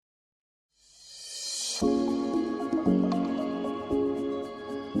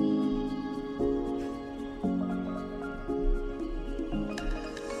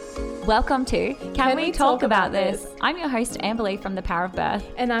Welcome to Can We Talk About This? I'm your host, Amberly from The Power of Birth.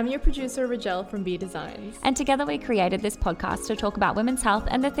 And I'm your producer, Rajel from B Designs. And together we created this podcast to talk about women's health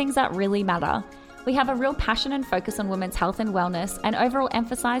and the things that really matter. We have a real passion and focus on women's health and wellness, and overall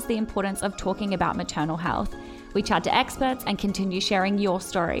emphasize the importance of talking about maternal health. We chat to experts and continue sharing your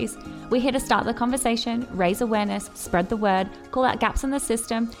stories. We're here to start the conversation, raise awareness, spread the word, call out gaps in the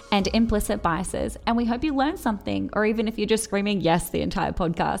system and implicit biases. And we hope you learn something, or even if you're just screaming yes the entire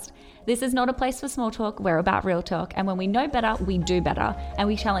podcast. This is not a place for small talk. We're about real talk. And when we know better, we do better. And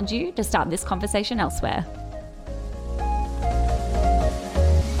we challenge you to start this conversation elsewhere.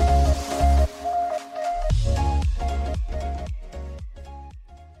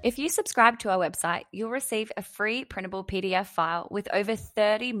 If you subscribe to our website, you'll receive a free printable PDF file with over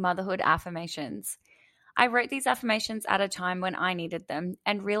 30 motherhood affirmations. I wrote these affirmations at a time when I needed them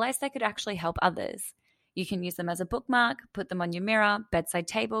and realized they could actually help others. You can use them as a bookmark, put them on your mirror, bedside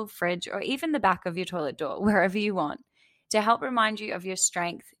table, fridge, or even the back of your toilet door, wherever you want, to help remind you of your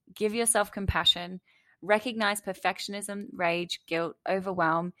strength, give yourself compassion, recognize perfectionism, rage, guilt,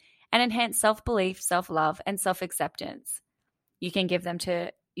 overwhelm, and enhance self-belief, self-love, and self-acceptance. You can give them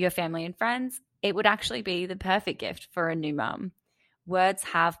to your family and friends. It would actually be the perfect gift for a new mum. Words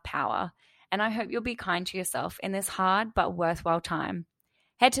have power, and I hope you'll be kind to yourself in this hard but worthwhile time.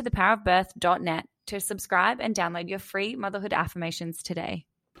 Head to thepowerofbirth.net to subscribe and download your free motherhood affirmations today.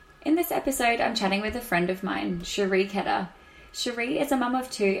 In this episode, I'm chatting with a friend of mine, Cherie Ketter. Cherie is a mum of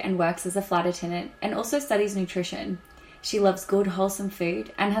two and works as a flight attendant and also studies nutrition. She loves good, wholesome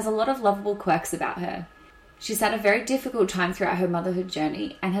food and has a lot of lovable quirks about her. She's had a very difficult time throughout her motherhood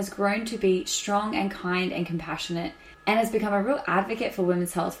journey and has grown to be strong and kind and compassionate, and has become a real advocate for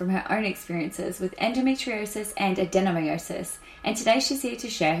women's health from her own experiences with endometriosis and adenomyosis. And today she's here to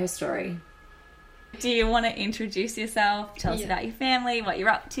share her story. Do you want to introduce yourself? Tell us about your family, what you're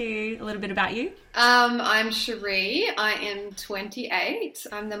up to, a little bit about you. I'm Cherie. I am 28.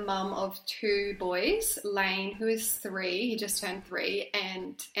 I'm the mum of two boys, Lane, who is 3, he just turned 3,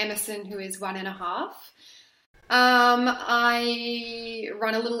 and Emerson, who is 1.5. I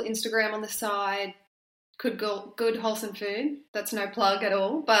run a little Instagram on the side. Good wholesome food. That's no plug at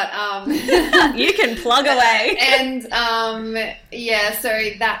all, but you can plug away. And so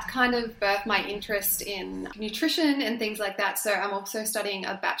that kind of birthed my interest in nutrition and things like that. So I'm also studying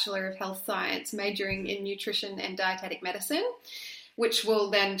a Bachelor of Health Science, majoring in nutrition and dietetic medicine, which will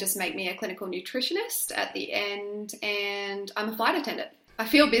then just make me a clinical nutritionist at the end. And I'm a flight attendant. I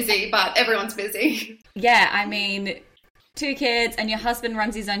feel busy, but everyone's busy. Yeah, I mean, 2 kids, and your husband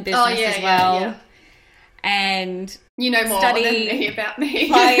runs his own business as well. Yeah. And you know more than me about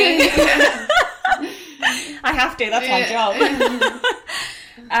me. I have to. That's my job.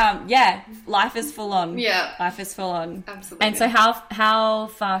 Life is full on. Yeah, life is full on. Absolutely. And so, how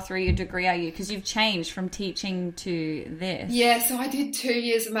far through your degree are you? Because you've changed from teaching to this. Yeah, so I did 2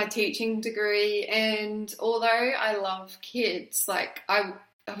 years of my teaching degree, and although I love kids, like I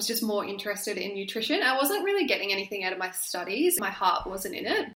was just more interested in nutrition. I wasn't really getting anything out of my studies. My heart wasn't in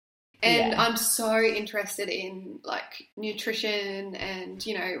it. And I'm so interested in like nutrition and,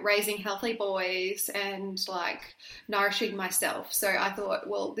 you know, raising healthy boys and like nourishing myself. So I thought,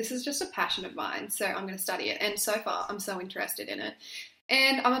 well, this is just a passion of mine, so I'm going to study it. And so far, I'm so interested in it.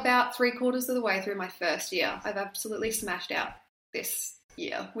 And I'm about 3/4 of the way through my first year. I've absolutely smashed out this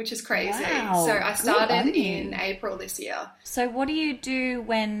year, which is crazy. Wow. So I started in April this year. So what do you do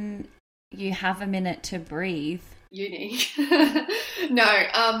when you have a minute to breathe? Uni.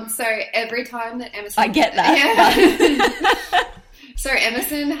 No, so every time that Emerson... I get that. Yeah. So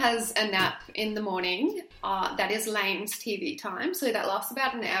Emerson has a nap in the morning. That is Lane's TV time. So that lasts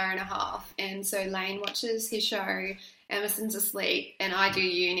about an hour and a half. And so Lane watches his show, Emerson's asleep, and I do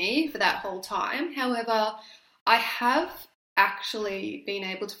uni for that whole time. However, I have actually been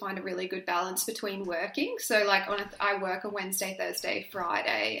able to find a really good balance between working. So like I work a Wednesday, Thursday,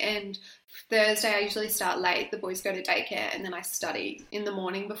 Friday, and Thursday I usually start late. The boys go to daycare, and then I study in the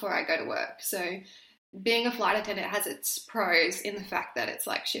morning before I go to work. So being a flight attendant has its pros in the fact that it's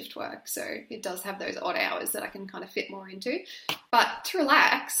like shift work. So it does have those odd hours that I can kind of fit more into. But to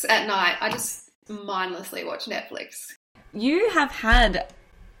relax at night, I just mindlessly watch Netflix. You have had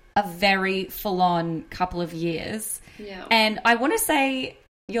a very full-on couple of years. Yeah. And I want to say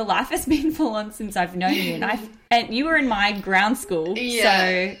your life has been full-on since I've known you. And you were in my ground school. Yeah.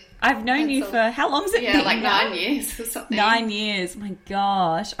 So I've known you for, how long's it been? Yeah, like 9 years or something. 9 years. My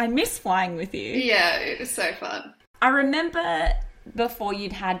gosh. I miss flying with you. Yeah, it was so fun. I remember before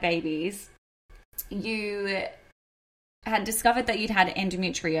you'd had babies, you had discovered that you'd had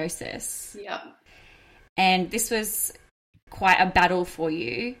endometriosis. Yeah. And this was quite a battle for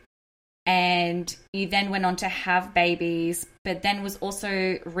you. and you then went on to have babies, but then was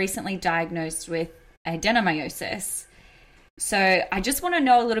also recently diagnosed with adenomyosis. So I just want to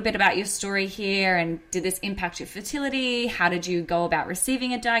know a little bit about your story here, and did this impact your fertility? How did you go about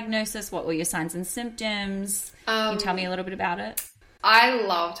receiving a diagnosis? What were your signs and symptoms? Can you tell me a little bit about it? I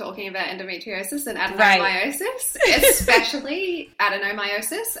love talking about endometriosis and adenomyosis, especially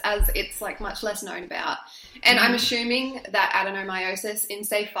adenomyosis, as it's like much less known about. And I'm assuming that adenomyosis in,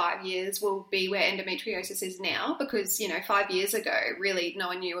 say, 5 years will be where endometriosis is now, because, 5 years ago, really no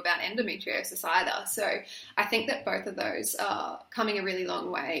one knew about endometriosis either. So I think that both of those are coming a really long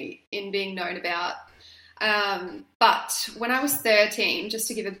way in being known about. But when I was 13, just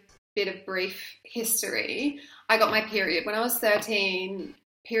to give a bit of brief history, I got my period. When I was 13,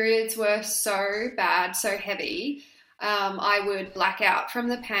 periods were so bad, so heavy. I would black out from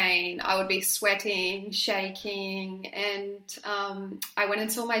the pain. I would be sweating, shaking, and I went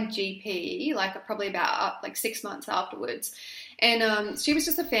and saw my GP, probably about 6 months afterwards. And she was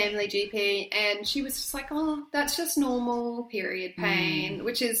just a family GP, and she was just like, oh, that's just normal period pain,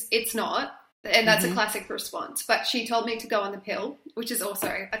 which it's not. And that's a classic response. But she told me to go on the pill, which is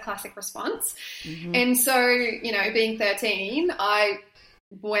also a classic response. And so, being 13, I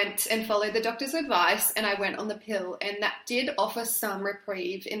went and followed the doctor's advice, and I went on the pill, and that did offer some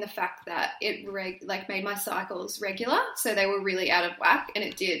reprieve in the fact that it made my cycles regular. So they were really out of whack, and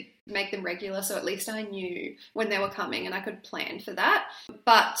it did make them regular. So at least I knew when they were coming and I could plan for that.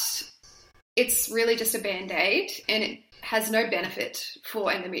 But it's really just a Band-Aid, and it has no benefit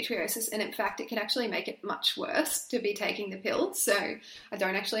for endometriosis, and in fact it can actually make it much worse to be taking the pill. So I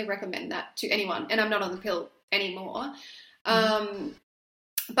don't actually recommend that to anyone, and I'm not on the pill anymore.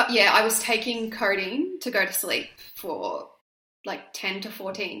 But yeah, I was taking codeine to go to sleep for 10 to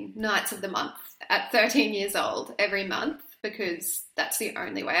 14 nights of the month at 13 years old every month, because that's the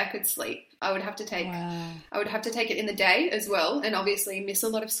only way I could sleep. I would have to take it in the day as well, and obviously miss a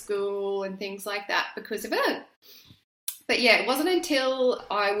lot of school and things like that because of it. But yeah, it wasn't until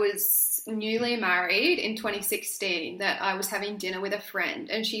I was newly married in 2016 that I was having dinner with a friend,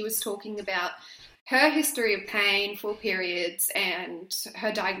 and she was talking about her history of pain for periods and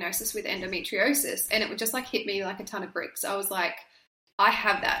her diagnosis with endometriosis. And it would just hit me like a ton of bricks. I was like, I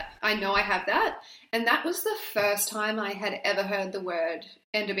have that. I know I have that. And that was the first time I had ever heard the word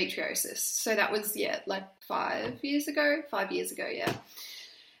endometriosis. So that was, 5 years ago, yeah.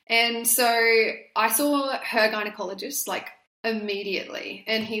 And so I saw her gynecologist immediately,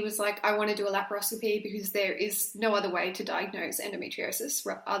 and he was like, I want to do a laparoscopy because there is no other way to diagnose endometriosis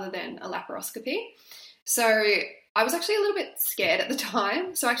other than a laparoscopy. So I was actually a little bit scared at the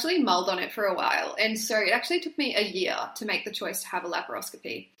time, so I actually mulled on it for a while, and so it actually took me a year to make the choice to have a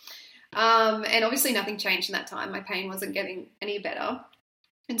laparoscopy. And obviously nothing changed in that time. My pain wasn't getting any better.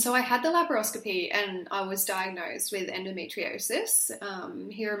 And so I had the laparoscopy, and I was diagnosed with endometriosis.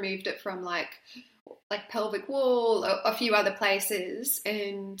 He removed it from pelvic wall, a few other places.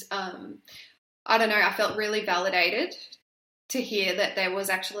 And I don't know, I felt really validated to hear that there was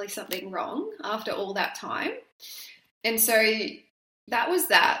actually something wrong after all that time. And so that was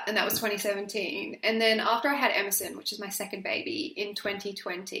that, and that was 2017. And then after I had Emerson, which is my second baby, in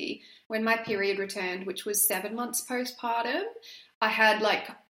 2020, when my period returned, which was 7 months postpartum, I had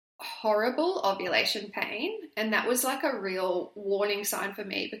horrible ovulation pain, and that was a real warning sign for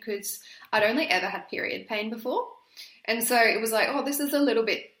me because I'd only ever had period pain before. And so it was oh, this is a little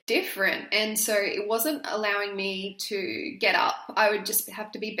bit different. And so it wasn't allowing me to get up. I would just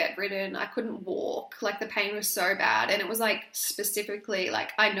have to be bedridden. I couldn't walk. The pain was so bad. And it was specifically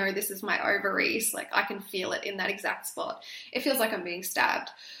I know this is my ovaries. I can feel it in that exact spot. It feels like I'm being stabbed.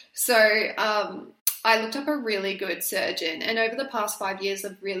 So I looked up a really good surgeon, and over the past 5 years,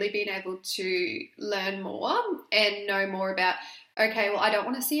 I've really been able to learn more and know more about, okay, well, I don't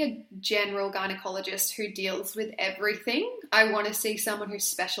want to see a general gynecologist who deals with everything. I want to see someone who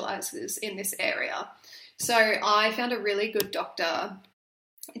specializes in this area. So I found a really good doctor.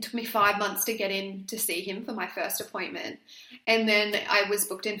 It took me 5 months to get in to see him for my first appointment. And then I was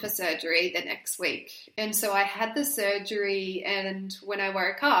booked in for surgery the next week. And so I had the surgery, and when I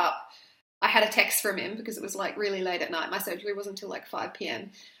woke up, I had a text from him because it was really late at night. My surgery wasn't until 5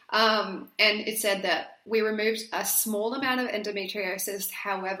 p.m. And it said that we removed a small amount of endometriosis.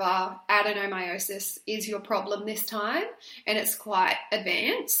 However, adenomyosis is your problem this time, and it's quite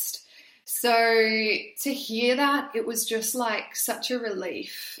advanced. So to hear that, it was just such a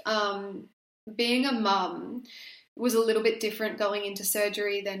relief. Being a mum was a little bit different going into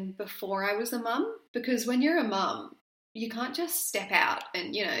surgery than before I was a mum, because when you're a mum, you can't just step out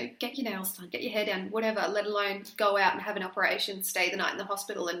and, get your nails done, get your hair done, whatever, let alone go out and have an operation, stay the night in the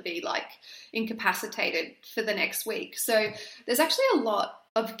hospital and be like incapacitated for the next week. So there's actually a lot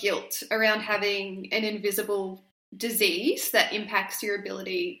of guilt around having an invisible disease that impacts your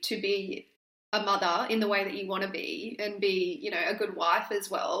ability to be a mother in the way that you want to be and be, a good wife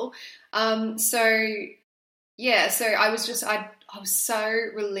as well. So I was so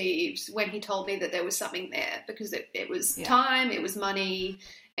relieved when he told me that there was something there, because it was time, it was money,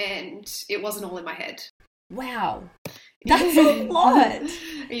 and it wasn't all in my head. Wow. That's a lot.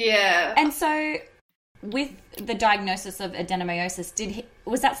 Yeah. And so with the diagnosis of adenomyosis,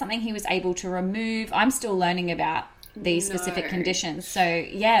 was that something he was able to remove? I'm still learning about these specific conditions. So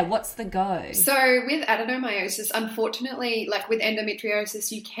yeah, what's the go? So with adenomyosis, unfortunately, like with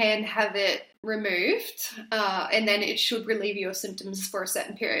endometriosis, you can have it removed and then it should relieve your symptoms for a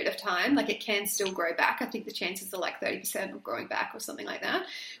certain period of time. Like it can still grow back. I think the chances are like 30% of growing back or something like that.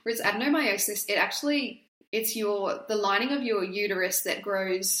 Whereas adenomyosis, it's the lining of your uterus that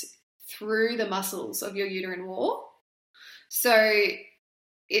grows through the muscles of your uterine wall. So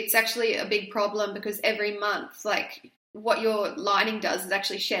it's actually a big problem, because every month, like what your lining does is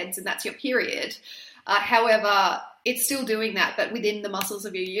actually sheds, and that's your period. However, it's still doing that, but within the muscles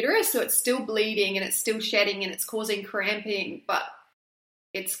of your uterus. So it's still bleeding and it's still shedding and it's causing cramping, but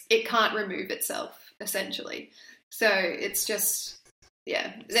it can't remove itself, essentially. So it's just,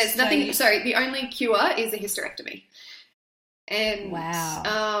 there's nothing. Sorry, the only cure is a hysterectomy. And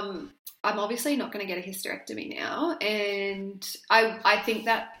wow. I'm obviously not going to get a hysterectomy now, and I think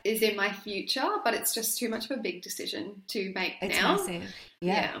that is in my future, but it's just too much of a big decision to make it's now. Massive.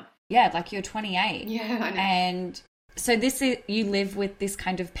 Yeah, like you're 28. Yeah, I know. And so you live with this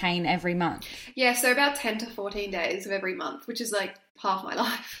kind of pain every month? Yeah, so about 10 to 14 days of every month, which is like half my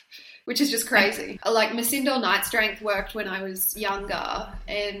life, which is just crazy. Like Mosindel Night Strength worked when I was younger,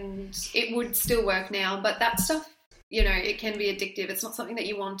 and it would still work now, but that stuff, it can be addictive. It's not something that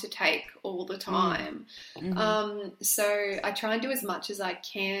you want to take all the time. Mm-hmm. So I try and do as much as I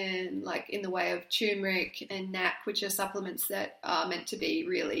can, like in the way of turmeric and NAC, which are supplements that are meant to be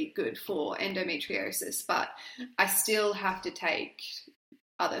really good for endometriosis, but I still have to take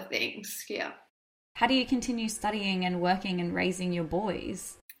other things. Yeah. How do you continue studying and working and raising your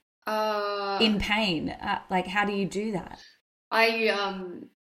boys in pain? Like, how do you do that?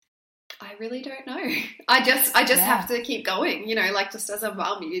 I really don't know. I just have to keep going, like just as a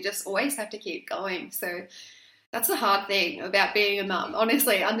mum, you just always have to keep going. So that's the hard thing about being a mum.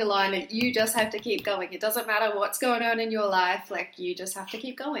 Honestly, underline it. You just have to keep going. It doesn't matter what's going on in your life. Like you just have to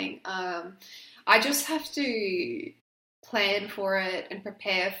keep going. I just have to plan for it and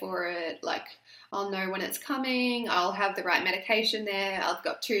prepare for it. Like I'll know when it's coming. I'll have the right medication there. I've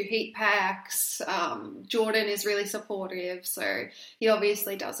got 2 heat packs. Jordan is really supportive, so he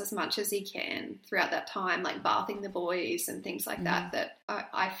obviously does as much as he can throughout that time, like bathing the boys and things like that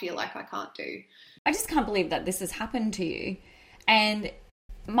I feel like I can't do. I just can't believe that this has happened to you. And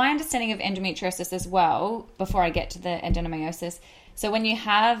my understanding of endometriosis as well, before I get to the adenomyosis, so when you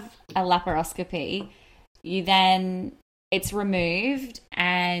have a laparoscopy, it's removed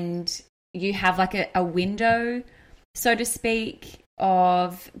and you have like a window, so to speak,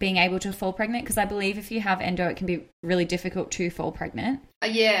 of being able to fall pregnant, because I believe if you have endo, it can be really difficult to fall pregnant.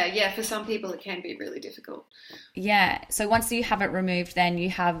 Yeah, for some people it can be really difficult. Yeah, so once you have it removed, then you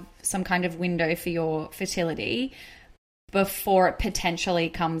have some kind of window for your fertility before it potentially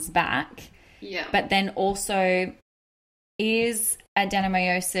comes back. Yeah. But then also, is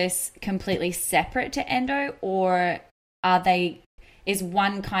adenomyosis completely separate to endo, or is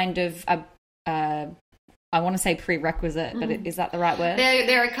one kind of I want to say prerequisite, but is that the right word?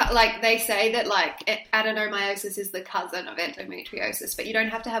 They say that like adenomyosis is the cousin of endometriosis, but you don't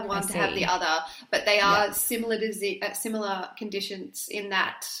have to have one to have the other. But they are similar conditions in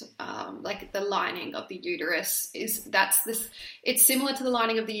that, like the lining of the uterus it's similar to the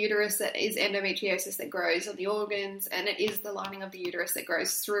lining of the uterus that is endometriosis that grows on the organs, and it is the lining of the uterus that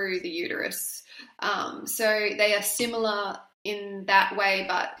grows through the uterus. So they are similar in that way,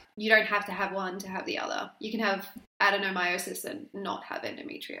 but you don't have to have one to have the other. You can have adenomyosis and not have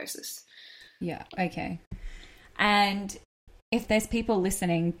endometriosis. Yeah. Okay. And if there's people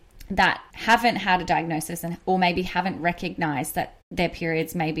listening that haven't had a diagnosis or maybe haven't recognized that their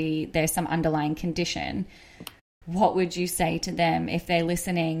periods, maybe there's some underlying condition, what would you say to them if they're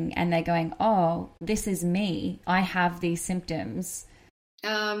listening and they're going, oh, this is me, I have these symptoms?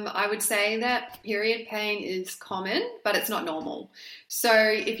 I would say that period pain is common, but it's not normal. So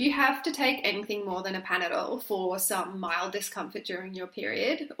if you have to take anything more than a Panadol for some mild discomfort during your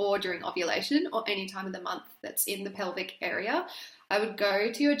period or during ovulation or any time of the month that's in the pelvic area, I would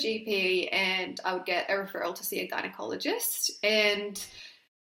go to your GP and I would get a referral to see a gynecologist. And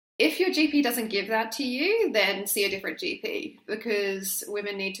if your GP doesn't give that to you, then see a different GP, because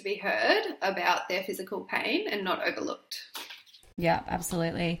women need to be heard about their physical pain and not overlooked. Yeah,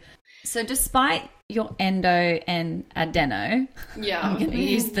 absolutely. So despite your endo and adeno, I'm going to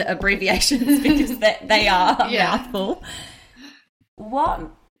use the abbreviations because they are a mouthful.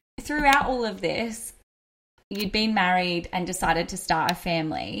 Throughout all of this, you'd been married and decided to start a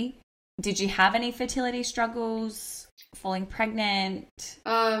family. Did you have any fertility struggles, falling pregnant?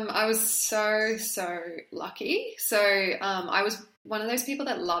 I was so lucky. So I was one of those people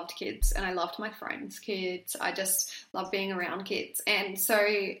that loved kids, and I loved my friends' kids. I just loved being around kids. And so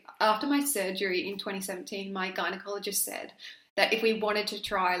after my surgery in 2017, my gynecologist said that if we wanted to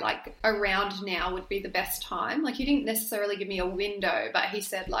try, like, around now would be the best time. Like, he didn't necessarily give me a window, but he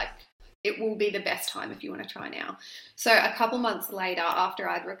said, like, it will be the best time if you want to try now. So a couple months later, after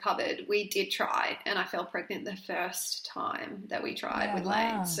I'd recovered, we did try, and I fell pregnant the first time that we tried with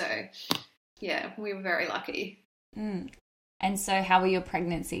Lane. So yeah, we were very lucky. And so how were your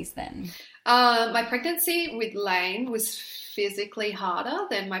pregnancies then? My pregnancy with Lane was physically harder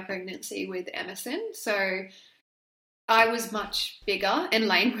than my pregnancy with Emerson. So I was much bigger, and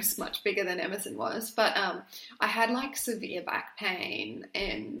Lane was much bigger than Emerson was, but I had like severe back pain,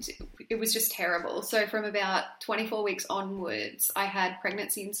 and it was just terrible. So from about 24 weeks onwards, I had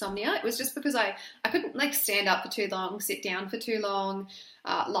pregnancy insomnia. It was just because I couldn't like stand up for too long, sit down for too long,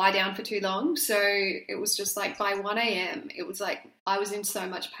 lie down for too long. So it was just like by 1 a.m, it was like I was in so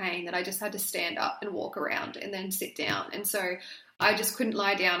much pain that I just had to stand up and walk around and then sit down. And so I just couldn't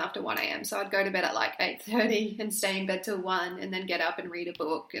lie down after 1 a.m. So I'd go to bed at like 8:30 and stay in bed till 1 and then get up and read a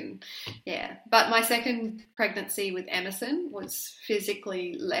book. And yeah, but my second pregnancy with Emerson was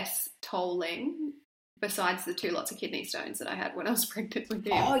physically less tolling, besides the 2 lots of kidney stones that I had when I was pregnant with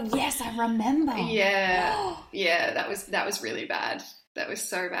him. Oh yes, I remember. Yeah. Yeah, that was really bad. That was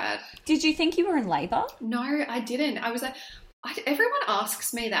so bad. Did you think you were in labor? No, I didn't. I was like, everyone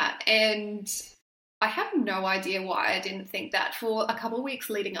asks me that, and I have no idea why I didn't think that. For a couple of weeks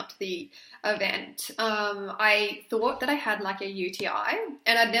leading up to the event, I thought that I had like a UTI,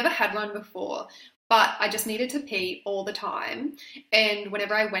 and I'd never had one before, but I just needed to pee all the time. And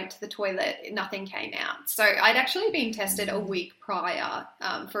whenever I went to the toilet, nothing came out. So I'd actually been tested a week prior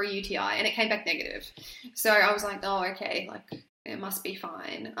for a UTI, and it came back negative. So I was like, oh, okay, like it must be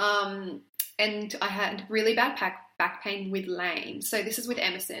fine. And I had really bad back pain with Lane. So this is with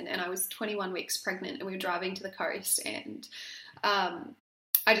Emerson, and I was 21 weeks pregnant, and we were driving to the coast, and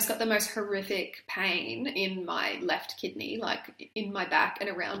I just got the most horrific pain in my left kidney, like in my back and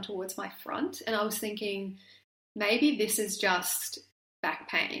around towards my front. And I was thinking, maybe this is just back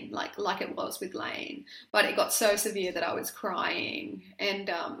pain, like it was with Lane. But it got so severe that I was crying. And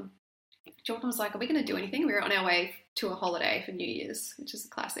Jordan was like, are we going to do anything? We were on our way to a holiday for New Year's, which is a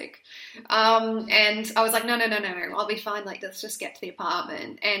classic. And I was like, no, I'll be fine. Like, let's just get to the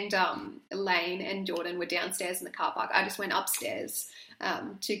apartment. And Lane and Jordan were downstairs in the car park. I just went upstairs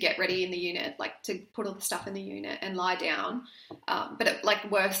to get ready in the unit, like to put all the stuff in the unit and lie down. But it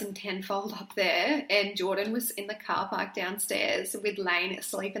like worsened tenfold up there. And Jordan was in the car park downstairs with Lane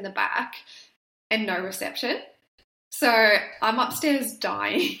asleep in the back and no reception. So I'm upstairs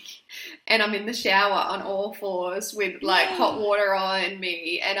dying, and I'm in the shower on all fours with like hot water on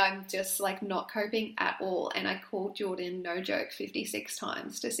me, and I'm just like not coping at all. And I called Jordan, no joke, 56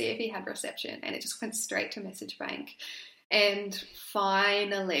 times to see if he had reception, and it just went straight to message bank. And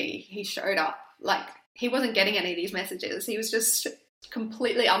finally he showed up. Like, he wasn't getting any of these messages. He was just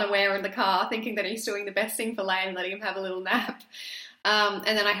completely unaware in the car, thinking that he's doing the best thing for Lane, letting him have a little nap.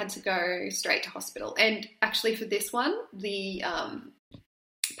 And then I had to go straight to hospital. And actually for this one, the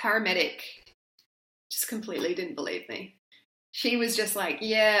paramedic just completely didn't believe me. She was just like,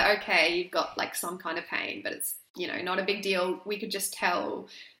 yeah, okay, you've got like some kind of pain, but it's, you know, not a big deal. We could just tell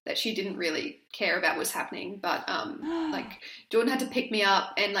that she didn't really care about what's happening. But like Jordan had to pick me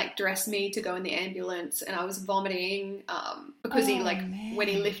up and like dress me to go in the ambulance, and I was vomiting because when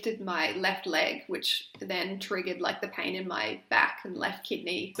he lifted my left leg, which then triggered like the pain in my back and left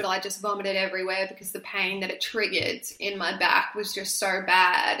kidney, but I just vomited everywhere because the pain that it triggered in my back was just so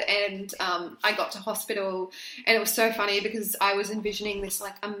bad. And I got to hospital, and it was so funny because I was envisioning this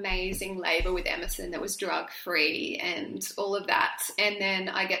like amazing labor with Emerson that was drug free and all of that. And then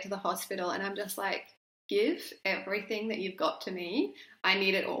I get to the hospital and I'm just like, give everything that you've got to me. I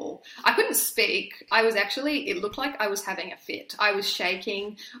need it all. I couldn't speak. It looked like I was having a fit. I was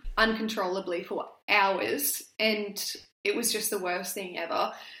shaking uncontrollably for hours, and it was just the worst thing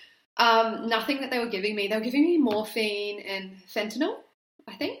ever. Nothing that they were giving me morphine and fentanyl,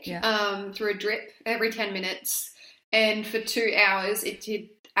 I think, through a drip every 10 minutes. And for 2 hours, it did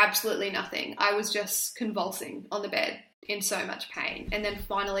absolutely nothing. I was just convulsing on the bed in so much pain. And then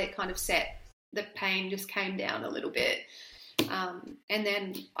finally it kind of the pain just came down a little bit. And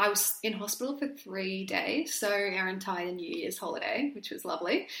then I was in hospital for 3 days, so our entire New Year's holiday, which was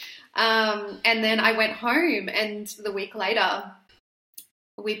lovely. And then I went home, and the week later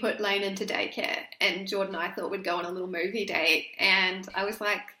we put Lane into daycare, and Jordan and I thought we'd go on a little movie date. And I was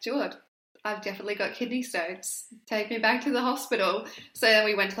like, Jord, I've definitely got kidney stones. Take me back to the hospital. So then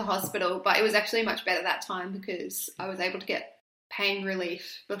we went to the hospital, but it was actually much better that time because I was able to get pain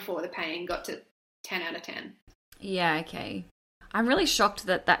relief before the pain got to 10 out of 10. Yeah, okay. I'm really shocked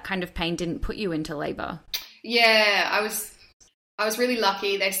that kind of pain didn't put you into labour. Yeah, I was really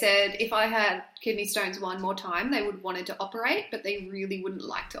lucky. They said if I had kidney stones one more time, they would wanted to operate, but they really wouldn't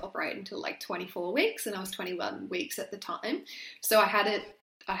like to operate until like 24 weeks, and I was 21 weeks at the time. So I had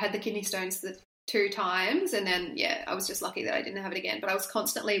the kidney stones the 2 times, and then, I was just lucky that I didn't have it again. But I was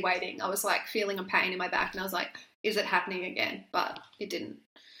constantly waiting. I was like feeling a pain in my back, and I was like, is it happening again? But it didn't.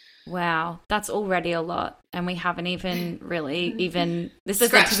 Wow, that's already a lot. And we haven't even really this is the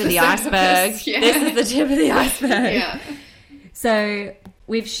Scratched tip of the iceberg. Yeah. This is the tip of the iceberg. Yeah. So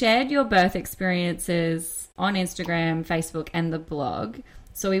we've shared your birth experiences on Instagram, Facebook, and the blog.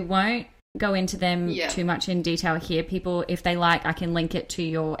 So we won't go into them too much in detail here. People, if they like, I can link it to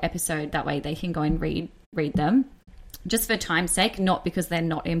your episode. That way they can go and read them. Just for time's sake, not because they're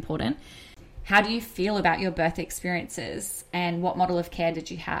not important. How do you feel about your birth experiences, and what model of care did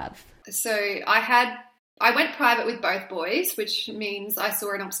you have? So I went private with both boys, which means I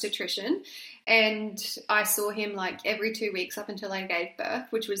saw an obstetrician, and I saw him like every 2 weeks up until I gave birth,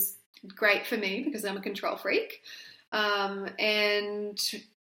 which was great for me because I'm a control freak. But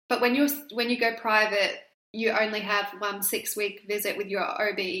when you go private, you only have 1 6-week visit with your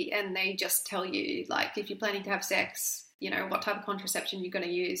OB, and they just tell you, like, if you're planning to have sex, what type of contraception you're going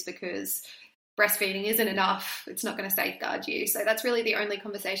to use, because breastfeeding isn't enough. It's not going to safeguard you. So that's really the only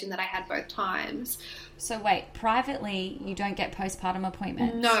conversation that I had both times. So wait, privately, you don't get postpartum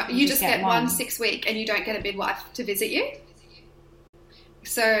appointments? No, you just get 1 6-week, and you don't get a midwife to visit you.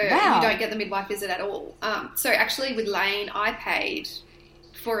 So you don't get the midwife visit at all. So actually with Lane, I paid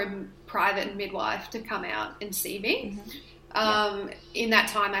for a private midwife to come out and see me. In that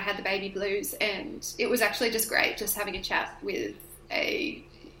time I had the baby blues, and it was actually just great just having a chat with a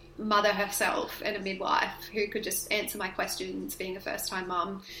mother herself and a midwife who could just answer my questions, being a first-time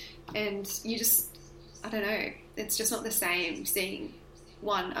mum. And I don't know, it's just not the same seeing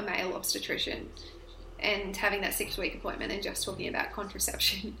a male obstetrician and having that 6-week appointment and just talking about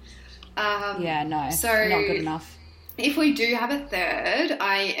contraception. So not good enough. If we do have a third,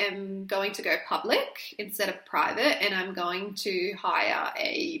 I am going to go public instead of private, and I'm going to hire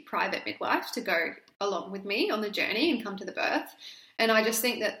a private midwife to go along with me on the journey and come to the birth. And I just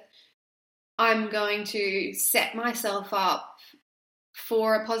think that I'm going to set myself up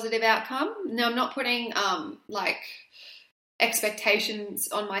for a positive outcome. Now, I'm not putting expectations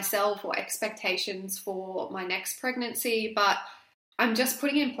on myself or expectations for my next pregnancy, but I'm just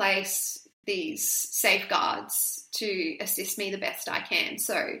putting in place these safeguards to assist me the best I can.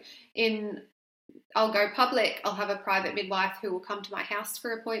 So I'll go public, I'll have a private midwife who will come to my house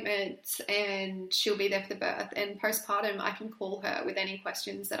for appointments, and she'll be there for the birth. And postpartum, I can call her with any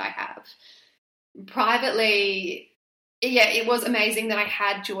questions that I have. Privately, it was amazing that I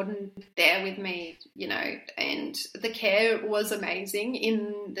had Jordan there with me, and the care was amazing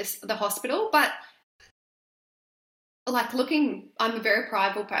in the hospital. But I'm a very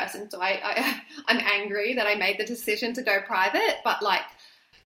prideful person, so I'm angry that I made the decision to go private. But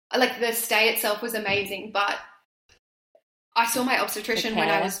the stay itself was amazing. But I saw my obstetrician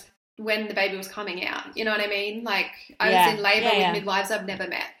when the baby was coming out. You know what I mean? I was in labour with midwives I've never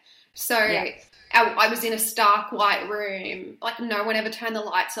met. So I was in a stark white room. No one ever turned the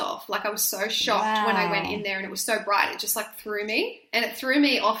lights off. I was so shocked when I went in there, and it was so bright. It just threw me, and it threw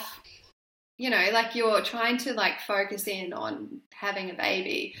me off. You're trying to focus in on having a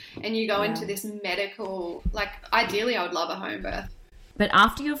baby, and you go into this medical, ideally I would love a home birth. But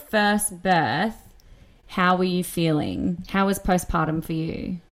after your first birth, how were you feeling? How was postpartum for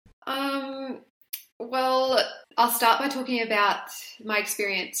you? Well, I'll start by talking about my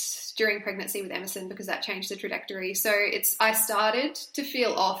experience during pregnancy with Emerson because that changed the trajectory. So I started to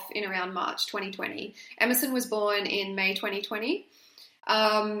feel off in around March 2020. Emerson was born in May 2020.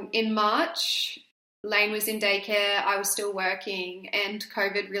 In March, Lane was in daycare, I was still working, and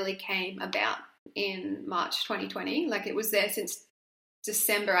COVID really came about in March 2020. Like, it was there since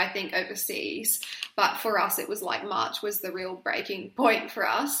December, I think, overseas. But for us, it was like March was the real breaking point for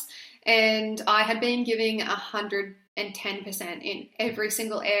us. And I had been giving 110% in every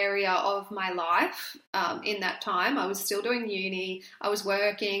single area of my life in that time. I was still doing uni. I was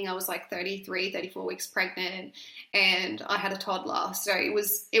working. I was like 33, 34 weeks pregnant, and I had a toddler. So it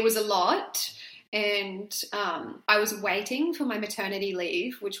was a lot. And I was waiting for my maternity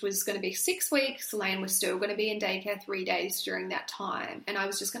leave, which was going to be 6 weeks. Lane was still going to be in daycare 3 days during that time. And I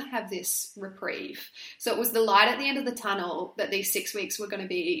was just going to have this reprieve. So it was the light at the end of the tunnel that these 6 weeks were going to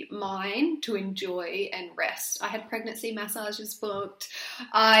be mine to enjoy and rest. I had pregnancy massages booked.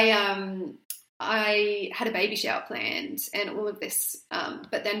 I had a baby shower planned and all of this.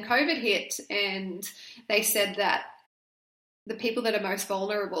 But then COVID hit, and they said that the people that are most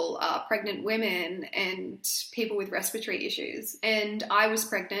vulnerable are pregnant women and people with respiratory issues. And I was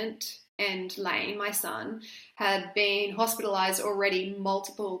pregnant, and Lane, my son, had been hospitalized already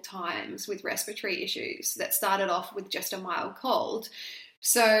multiple times with respiratory issues that started off with just a mild cold.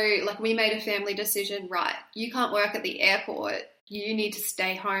 So, like, we made a family decision, right, you can't work at the airport, you need to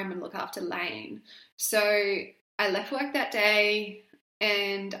stay home and look after Lane. So I left work that day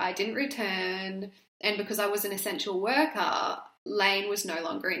and I didn't return. And because I was an essential worker, Lane was no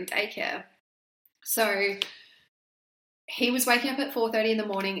longer in daycare. So he was waking up at 4:30 in the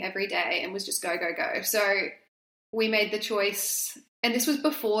morning every day and was just go, go, go. So we made the choice, and this was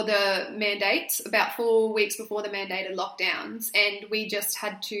before the mandates, about 4 weeks before the mandated lockdowns, and we just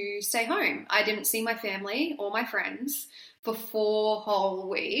had to stay home. I didn't see my family or my friends for 4 whole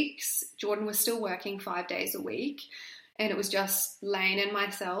weeks. Jordan was still working 5 days a week. And it was just Lane and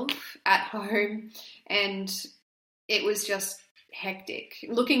myself at home, and it was just hectic.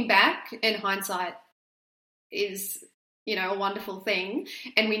 Looking back, in hindsight, is, a wonderful thing,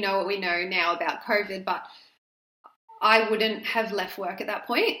 and we know what we know now about COVID, but I wouldn't have left work at that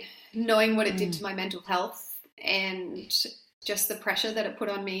point, knowing what it did to my mental health and just the pressure that it put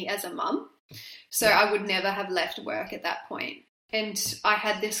on me as a mum. So I would never have left work at that point. And I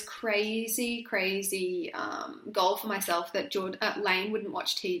had this crazy goal for myself that Lane wouldn't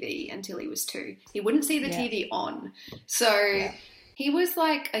watch TV until he was 2. He wouldn't see the TV on. So he was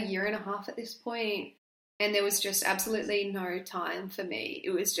like 1.5 years at this point, and there was just absolutely no time for me.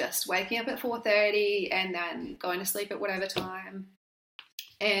 It was just waking up at 4:30 and then going to sleep at whatever time.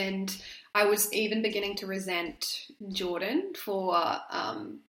 And I was even beginning to resent Jordan for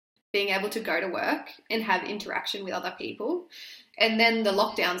being able to go to work and have interaction with other people. And then the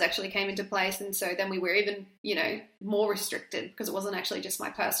lockdowns actually came into place, and so then we were even, more restricted because it wasn't actually just my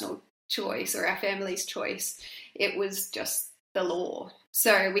personal choice or our family's choice. It was just the law.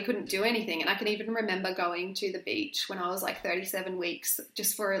 So we couldn't do anything. And I can even remember going to the beach when I was like 37 weeks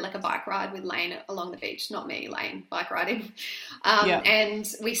just for like a bike ride with Lane along the beach. Not me, Lane, bike riding. And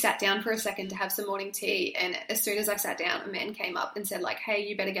we sat down for a second to have some morning tea. And as soon as I sat down, a man came up and said like, hey,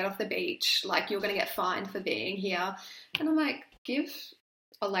 you better get off the beach. Like, you're going to get fined for being here. And I'm like, give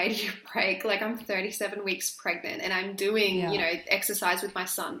a lady a break. Like, I'm 37 weeks pregnant and I'm doing, exercise with my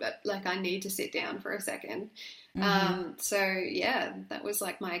son, but like I need to sit down for a second. That was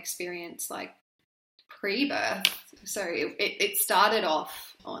like my experience, like pre-birth. So it started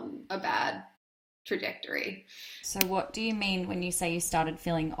off on a bad trajectory. So what do you mean when you say you started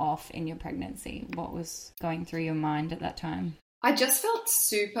feeling off in your pregnancy? What was going through your mind at that time? I just felt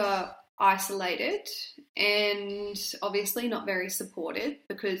super isolated and obviously not very supported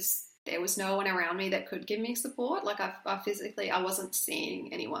because there was no one around me that could give me support. Like I wasn't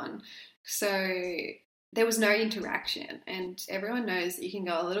seeing anyone. So there was no interaction, and everyone knows that you can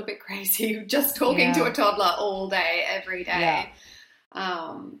go a little bit crazy just talking to a toddler all day, every day.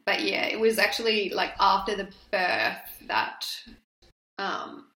 But it was actually like after the birth that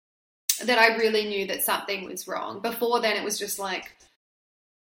I really knew that something was wrong. Before then, it was just like,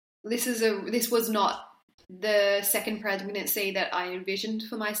 this was not the second pregnancy that I envisioned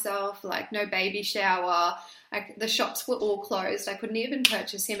for myself. Like, no baby shower. The shops were all closed. I couldn't even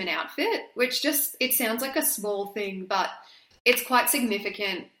purchase him an outfit, which it sounds like a small thing, but it's quite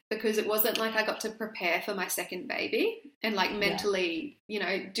significant because it wasn't like I got to prepare for my second baby and like mentally,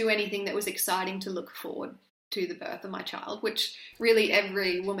 do anything that was exciting to look forward to the birth of my child, which really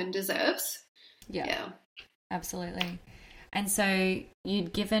every woman deserves. Yeah. Absolutely. And so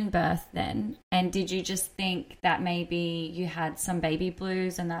you'd given birth then, and did you just think that maybe you had some baby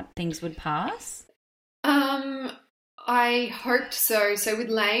blues and that things would pass? I hoped so. So with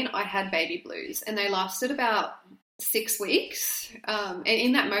Lane, I had baby blues, and they lasted about 6 weeks. And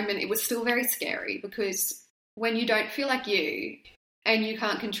in that moment, it was still very scary, because when you don't feel like you and you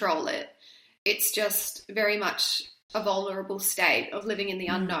can't control it, it's just very much a vulnerable state of living in the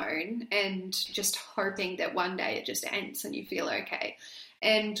unknown and just hoping that one day it just ends and you feel okay.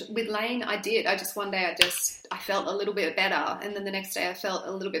 And with Lane, I did. One day I felt a little bit better, and then the next day I felt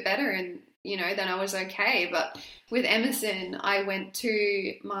a little bit better, and then I was okay. But with Emerson, I went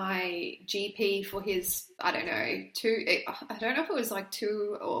to my GP for his, I don't know if it was like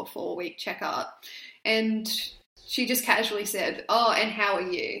 2 or 4 week checkup, and she just casually said, "Oh, and how are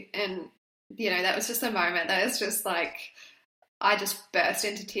you?" And that was just a moment that was just like, I just burst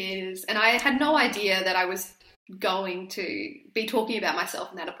into tears, and I had no idea that I was going to be talking about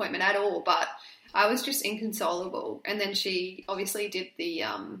myself in that appointment at all, but I was just inconsolable. And then she obviously did the,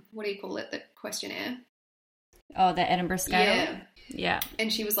 what do you call it, the questionnaire? Oh, the Edinburgh scale? Yeah.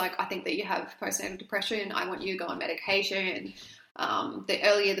 And she was like, I think that you have postnatal depression. I want you to go on medication.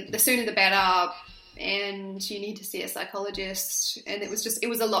 The sooner the better. And you need to see a psychologist. And it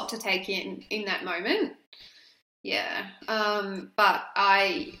was a lot to take in that moment. Yeah. But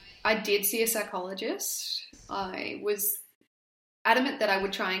I did see a psychologist. I was adamant that I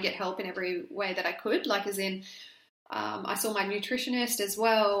would try and get help in every way that I could, like as in I saw my nutritionist as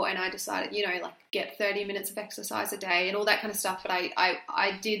well, and I decided, get 30 minutes of exercise a day and all that kind of stuff. But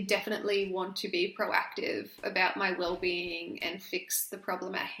I did definitely want to be proactive about my well-being and fix the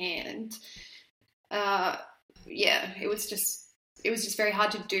problem at hand. It was just very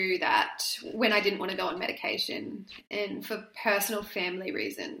hard to do that when I didn't want to go on medication. And for personal family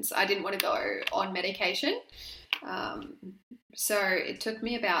reasons, I didn't want to go on medication. So it took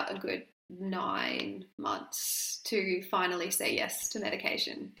me about a good 9 months to finally say yes to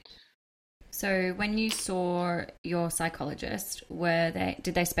medication. So when you saw your psychologist,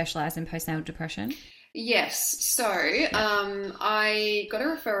 did they specialize in postnatal depression? Yes. So I got a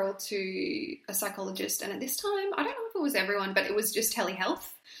referral to a psychologist, and at this time, I don't know if it was everyone, but it was just telehealth.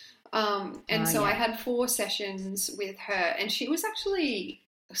 I had 4 sessions with her, and she was actually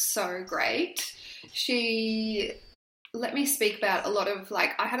so great. She let me speak about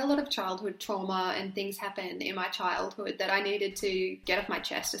I had a lot of childhood trauma and things happen in my childhood that I needed to get off my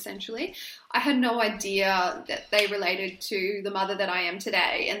chest, essentially. I had no idea that they related to the mother that I am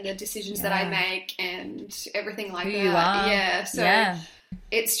today and the decisions that I make and everything like Who that. You are. Yeah. So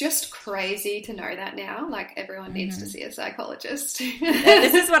it's just crazy to know that now. Like, everyone needs to see a psychologist.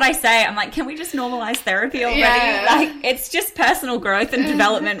 This is what I say. I'm like, can we just normalize therapy already? Yeah. Like, it's just personal growth and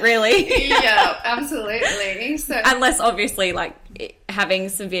development, really. Yeah, absolutely. So, unless obviously, like, having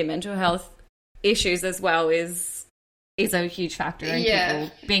severe mental health issues as well is a huge factor in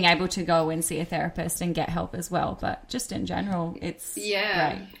people being able to go and see a therapist and get help as well. But just in general, it's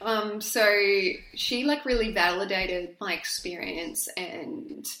great. So she really validated my experience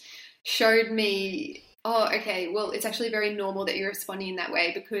and showed me, oh, okay, well, it's actually very normal that you're responding in that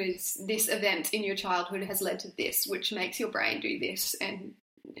way, because this event in your childhood has led to this, which makes your brain do this, and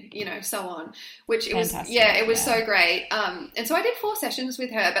so on, which it Fantastic. was so great. And so I did 4 sessions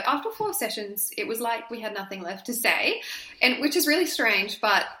with her, but after 4 sessions, it was like we had nothing left to say, and which is really strange,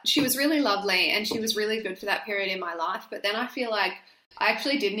 but she was really lovely and she was really good for that period in my life. But then I feel like I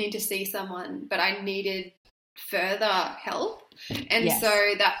actually did need to see someone, but I needed further help. And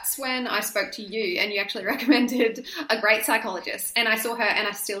so that's when I spoke to you, and you actually recommended a great psychologist, and I saw her, and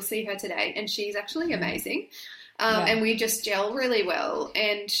I still see her today, and she's actually amazing. And we just gel really well.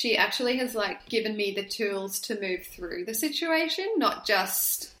 And she actually has given me the tools to move through the situation, not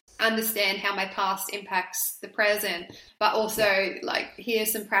just understand how my past impacts the present, but also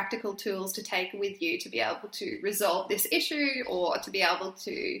here's some practical tools to take with you to be able to resolve this issue, or to be able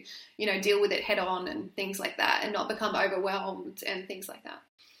to, deal with it head on and things like that, and not become overwhelmed and things like that.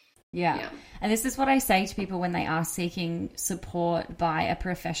 Yeah. And this is what I say to people when they are seeking support by a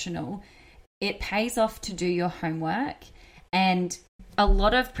professional. It pays off to do your homework, and a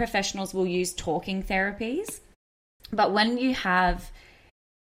lot of professionals will use talking therapies, but when you have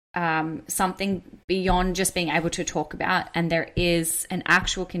something beyond just being able to talk about, and there is an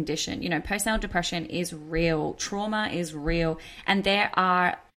actual condition, postnatal depression is real, trauma is real, and there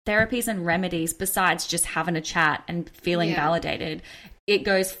are therapies and remedies besides just having a chat and feeling validated. It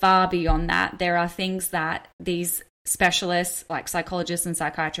goes far beyond that. There are things that these specialists like psychologists and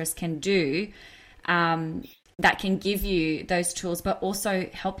psychiatrists can do that can give you those tools, but also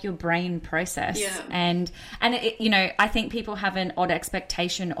help your brain process. Yeah. And it, you know, I think people have an odd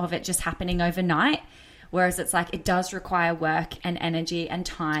expectation of it just happening overnight, whereas it's like it does require work and energy and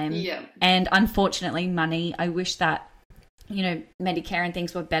time, and unfortunately money. I wish that, you know, Medicare and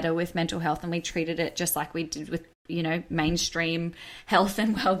things were better with mental health and we treated it just like we did with, you know, mainstream health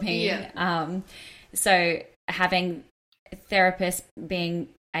and well-being. So having therapists being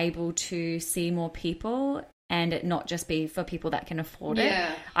able to see more people and it not just be for people that can afford it,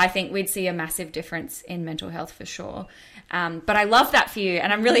 I think we'd see a massive difference in mental health for sure. But I love that for you,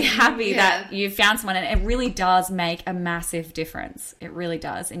 and I'm really happy that you found someone, and it really does make a massive difference. It really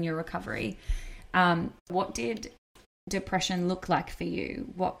does in your recovery. What did depression look like for you?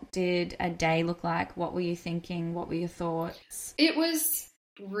 What did a day look like? What were you thinking? What were your thoughts? It was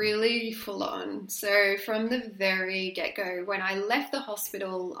really full on. So from the very get-go, when I left the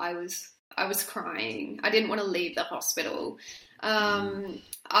hospital, I was crying. I didn't want to leave the hospital.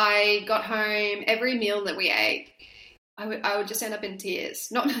 I got home, every meal that we ate, I would just end up in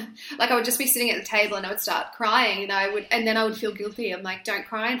tears. Not like I would just be sitting at the table and I would start crying, and then I would feel guilty. I'm like, don't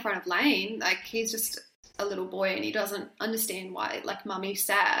cry in front of Lane. Like, he's just a little boy and he doesn't understand why, like, mummy's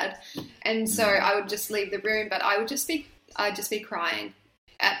sad. And so I would just leave the room, but I'd just be crying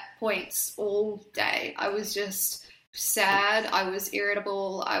at points all day. I was just sad. I was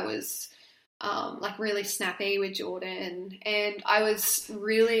irritable. I was like really snappy with Jordan, and I was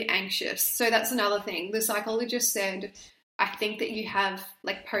really anxious. So that's another thing. The psychologist said, I think that you have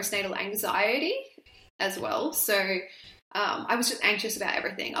like postnatal anxiety as well. So I was just anxious about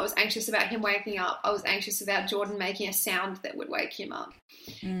everything. I was anxious about him waking up. I was anxious about Jordan making a sound that would wake him up.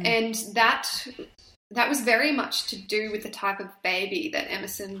 And that was very much to do with the type of baby that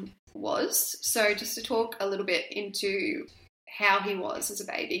Emerson was. So just to talk a little bit into how he was as a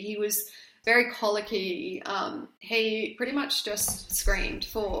baby, he was very colicky. He pretty much just screamed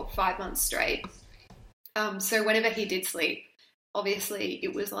for 5 months straight. So whenever he did sleep, obviously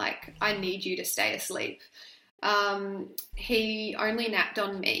it was like, I need you to stay asleep. He only napped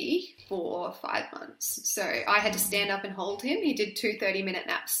on me for 5 months. So I had to stand up and hold him. He did 2 30-minute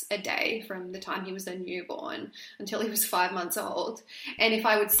naps a day from the time he was a newborn until he was 5 months old. And if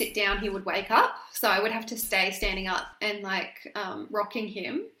I would sit down, he would wake up. So I would have to stay standing up and like rocking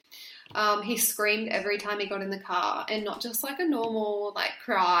him. He screamed every time he got in the car, and not just like a normal like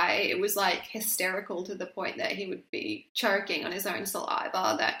cry. It was like hysterical to the point that he would be choking on his own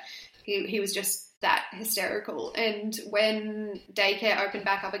saliva, that he was just that hysterical. And when daycare opened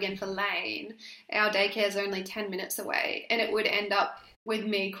back up again for Lane, our daycare is only 10 minutes away, and it would end up with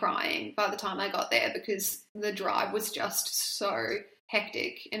me crying by the time I got there because the drive was just so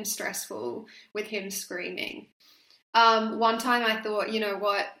hectic and stressful with him screaming. One time I thought, you know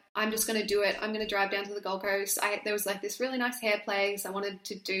what, I'm just going to do it. I'm going to drive down to the Gold Coast. There was like this really nice hair place. I wanted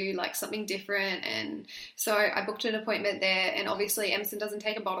to do like something different. And so I booked an appointment there, and obviously Emerson doesn't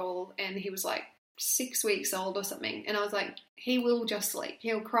take a bottle, and he was like 6 weeks old or something. And I was like, he will just sleep.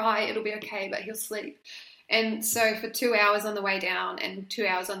 He'll cry. It'll be okay, but he'll sleep. And so for 2 hours on the way down and 2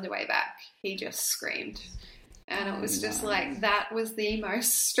 hours on the way back, he just screamed. And it was just like, that was the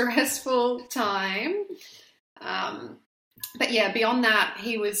most stressful time. But yeah, beyond that,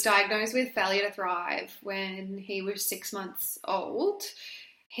 he was diagnosed with failure to thrive when he was 6 months old.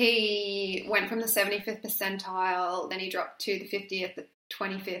 He went from the 75th percentile, then he dropped to the 50th, the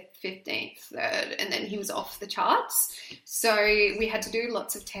 25th, 15th, 3rd, and then he was off the charts. So we had to do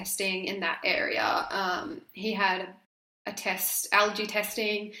lots of testing in that area. He had a test, allergy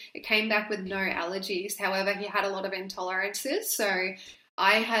testing. It came back with no allergies. However, he had a lot of intolerances. So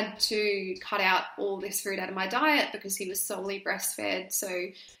I had to cut out all this food out of my diet because he was solely breastfed. So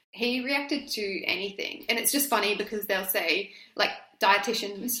he reacted to anything. And it's just funny because they'll say, like,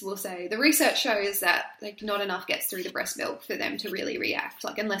 dietitians will say, the research shows that like not enough gets through the breast milk for them to really react,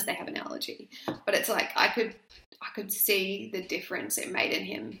 like unless they have an allergy. But it's like I could see the difference it made in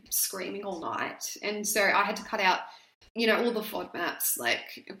him screaming all night. And so I had to cut out, you know, all the FODMAPs,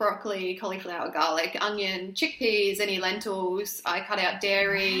 like broccoli, cauliflower, garlic, onion, chickpeas, any lentils. I cut out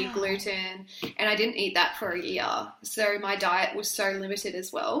dairy, gluten, and I didn't eat that for a year. So my diet was so limited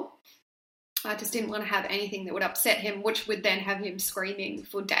as well. I just didn't want to have anything that would upset him, which would then have him screaming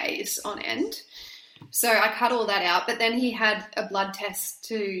for days on end. So I cut all that out. But then he had a blood test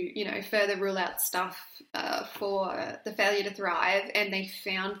to, you know, further rule out stuff for the failure to thrive. And they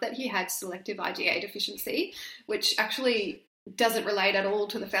found that he had selective IgA deficiency, which actually doesn't relate at all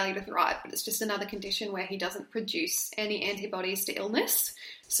to the failure to thrive, but it's just another condition where he doesn't produce any antibodies to illness.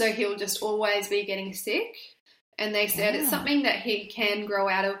 So he'll just always be getting sick. And they said it's something that he can grow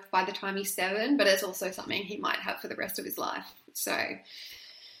out of by the time he's 7, but it's also something he might have for the rest of his life. So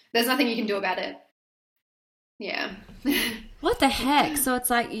there's nothing you can do about it. Yeah. What the heck? So it's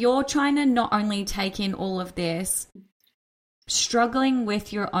like you're trying to not only take in all of this, struggling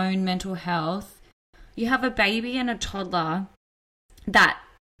with your own mental health. You have a baby and a toddler that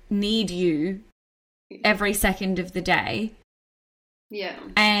need you every second of the day. Yeah.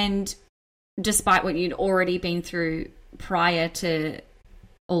 And despite what you'd already been through prior to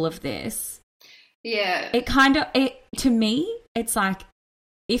all of this. Yeah. To me, it's like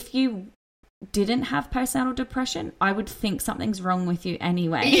if you didn't have postnatal depression, I would think something's wrong with you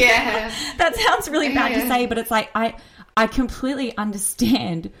anyway. Yeah. That sounds really bad to say, but it's like I completely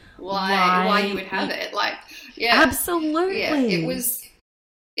understand why you would have it. Like, yeah. Absolutely. Yeah.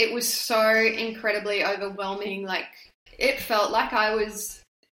 It was so incredibly overwhelming. Like, it felt like I was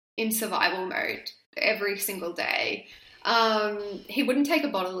in survival mode every single day. He wouldn't take a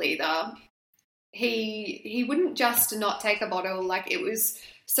bottle either. He wouldn't just not take a bottle. Like, it was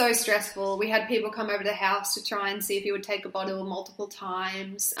so stressful. We had people come over to the house to try and see if he would take a bottle multiple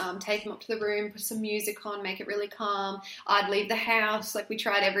times, take him up to the room, put some music on, make it really calm. I'd leave the house. Like, we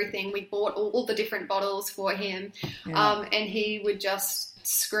tried everything. We bought all the different bottles for him. Yeah. And he would just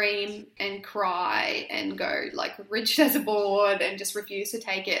scream and cry and go like rigid as a board and just refuse to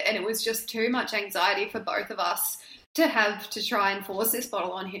take it. And it was just too much anxiety for both of us to have to try and force this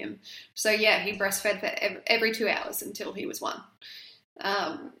bottle on him. So yeah, he breastfed for every 2 hours until he was 1.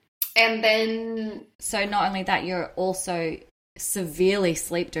 And then... So not only that, you're also severely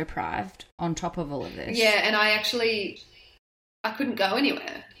sleep deprived on top of all of this. Yeah, and I couldn't go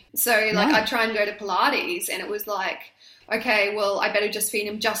anywhere. So like I'd try and go to Pilates and it was like, okay, well, I better just feed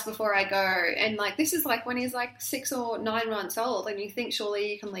him just before I go. And like, this is like when he's like 6 or 9 months old and you think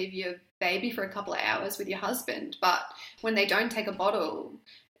surely you can leave your baby for a couple of hours with your husband. But when they don't take a bottle,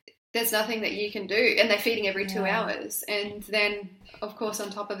 there's nothing that you can do. And they're feeding every 2 hours. And then, of course, on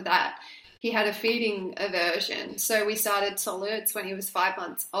top of that, he had a feeding aversion. So we started solids when he was 5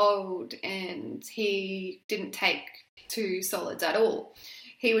 months old and he didn't take to solids at all.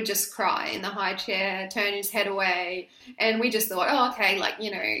 He would just cry in the high chair, turn his head away. And we just thought, oh, okay, like, you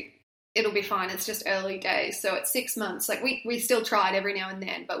know, it'll be fine. It's just early days. So at 6 months, like we still tried every now and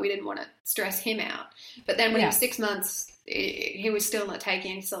then, but we didn't want to stress him out. But then when he was 6 months, he was still not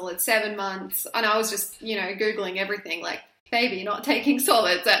taking any solids. 7 months. And I was just, you know, Googling everything like, baby not taking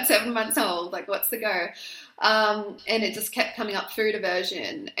solids at 7 months old. Like, what's the go? And it just kept coming up, food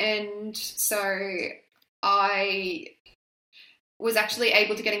aversion. And so I was actually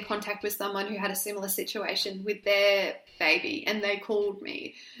able to get in contact with someone who had a similar situation with their baby, and they called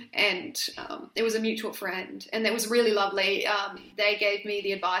me, and it was a mutual friend, and it was really lovely. They gave me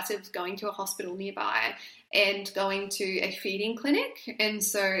the advice of going to a hospital nearby and going to a feeding clinic, and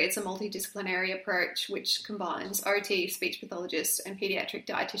so it's a multidisciplinary approach which combines OT, speech pathologist, and pediatric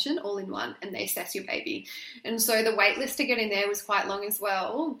dietitian all in one, and they assess your baby. And so the wait list to get in there was quite long as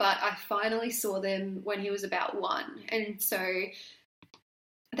well, but I finally saw them when he was about 1, and so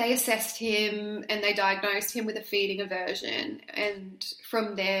they assessed him and they diagnosed him with a feeding aversion. And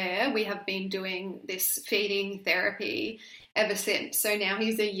from there, we have been doing this feeding therapy ever since. So now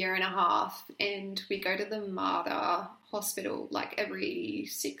he's 1.5 years and we go to the Mater hospital like every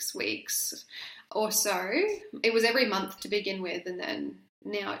 6 weeks or so. It was every month to begin with, and then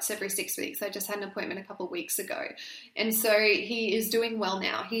now it's every 6 weeks. I just had an appointment a couple of weeks ago. And so he is doing well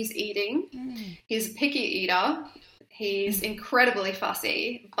now. He's eating. He's a picky eater. He's incredibly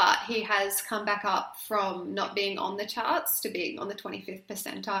fussy, but he has come back up from not being on the charts to being on the 25th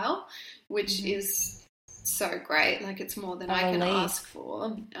percentile, which is so great. Like, it's more than I can ask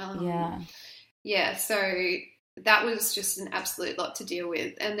for. Yeah, so that was just an absolute lot to deal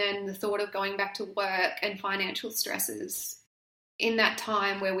with. And then the thought of going back to work and financial stresses in that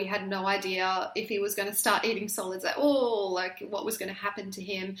time where we had no idea if he was going to start eating solids at all, like what was going to happen to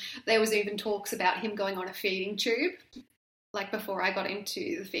him. There was even talks about him going on a feeding tube, like before I got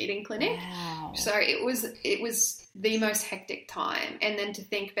into the feeding clinic. Wow. So it was the most hectic time. And then to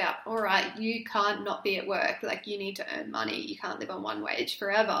think about, all right, you can't not be at work, like you need to earn money, you can't live on one wage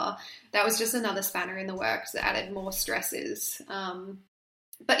forever. That was just another spanner in the works that added more stresses.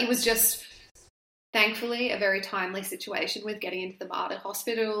 But it was just, thankfully, a very timely situation with getting into the Mater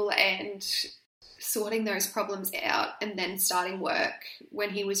hospital and sorting those problems out and then starting work when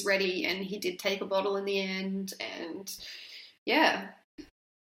he was ready, and he did take a bottle in the end, and yeah,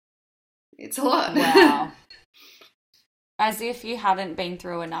 it's a lot. Wow. As if you hadn't been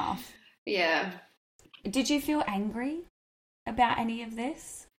through enough. Yeah. Did you feel angry about any of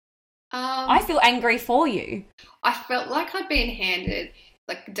this? I feel angry for you. I felt like I'd been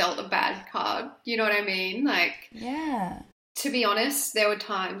dealt a bad card. You know what I mean? Like, Yeah. to be honest, there were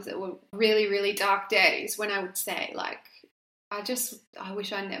times that were really, really dark days when I would say, like, I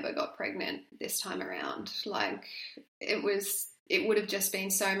wish I never got pregnant this time around. Like, it would have just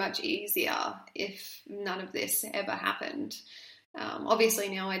been so much easier if none of this ever happened. Obviously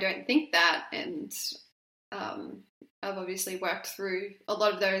now I don't think that, and I've obviously worked through a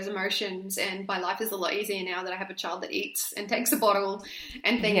lot of those emotions, and my life is a lot easier now that I have a child that eats and takes a bottle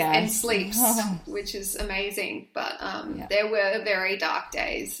and things and sleeps, which is amazing. But there were very dark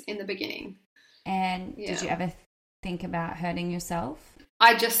days in the beginning. And did you ever think about hurting yourself?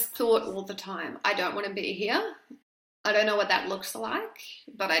 I just thought all the time, I don't want to be here. I don't know what that looks like,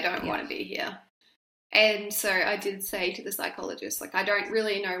 but I don't want to be here. And so I did say to the psychologist, like, I don't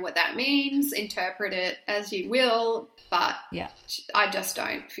really know what that means. Interpret it as you will, but I just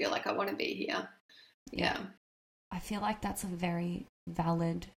don't feel like I want to be here. Yeah. I feel like that's a very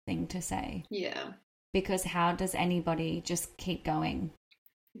valid thing to say. Yeah. Because how does anybody just keep going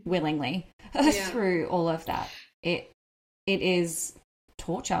willingly through all of that? It is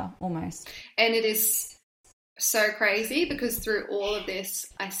torture almost. And it is so crazy because through all of this,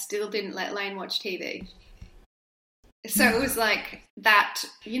 I still didn't let Lane watch TV. So it was like that,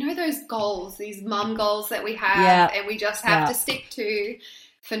 you know, those goals, these mum goals that we have and we just have to stick to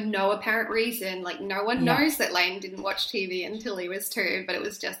for no apparent reason. Like, no one knows that Lane didn't watch TV until he was 2, but it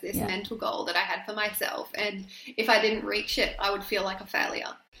was just this mental goal that I had for myself. And if I didn't reach it, I would feel like a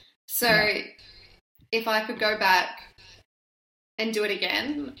failure. So if I could go back and do it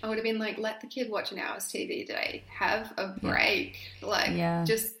again, I would have been like, let the kid watch an hour's TV a day, have a break,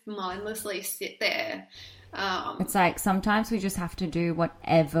 just mindlessly sit there. It's like sometimes we just have to do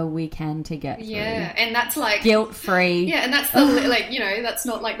whatever we can to get through. Yeah, and that's like guilt-free. Yeah, and that's the like, you know, that's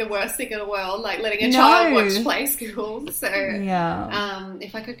not like the worst thing in the world, like letting a child watch Play School. So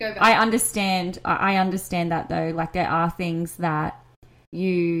if I could go back, I understand that though. Like, there are things that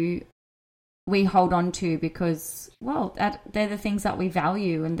we hold on to because, well, they're the things that we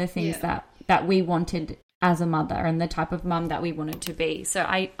value and the things that we wanted as a mother and the type of mum that we wanted to be. So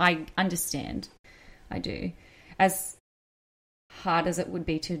I understand. I do. As hard as it would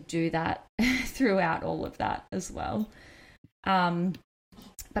be to do that throughout all of that as well.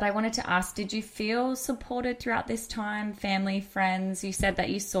 But I wanted to ask, did you feel supported throughout this time? Family, friends? You said that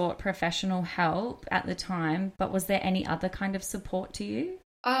you sought professional help at the time, but was there any other kind of support to you?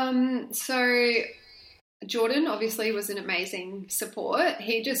 So Jordan obviously was an amazing support.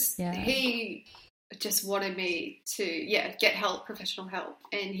 He just wanted me to get help, professional help,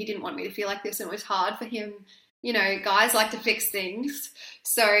 and he didn't want me to feel like this, and it was hard for him. You know, guys like to fix things,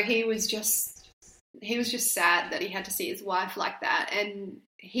 so he was just sad that he had to see his wife like that, and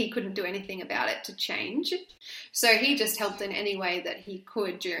he couldn't do anything about it to change. So he just helped in any way that he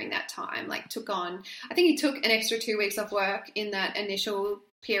could during that time. Like, I think he took an extra 2 weeks off work in that initial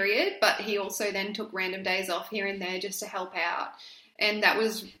period, but he also then took random days off here and there just to help out. And that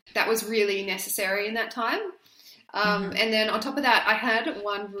was really necessary in that time. And then on top of that, I had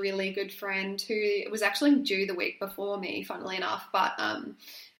one really good friend who was actually due the week before me, funnily enough. But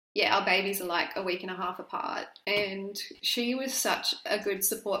our babies are like a week and a half apart. And she was such a good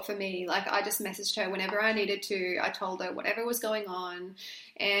support for me. Like, I just messaged her whenever I needed to. I told her whatever was going on.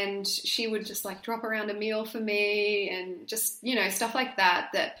 And she would just like drop around a meal for me and just, you know, stuff like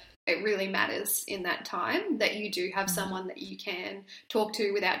that it really matters in that time, that you do have someone that you can talk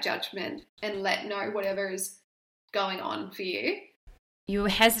to without judgment and let know whatever is going on for you. You were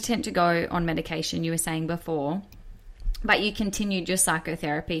hesitant to go on medication, you were saying before, but you continued your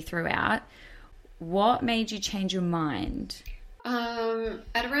psychotherapy throughout. What made you change your mind?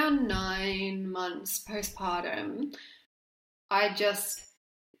 At around 9 months postpartum,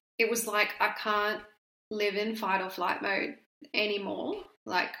 it was like I can't live in fight or flight mode anymore.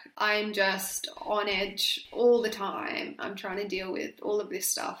 Like, I'm just on edge all the time. I'm trying to deal with all of this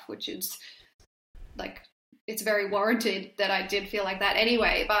stuff, which is like, it's very warranted that I did feel like that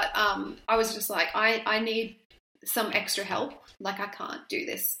anyway. But I was just like, I need some extra help. Like, I can't do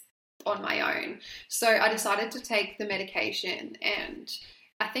this on my own. So I decided to take the medication, and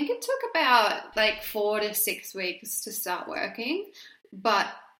I think it took about like 4 to 6 weeks to start working. But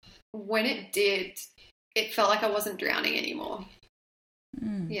when it did, it felt like I wasn't drowning anymore.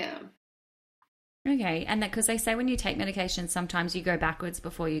 Yeah. Okay. And that, because they say when you take medication, sometimes you go backwards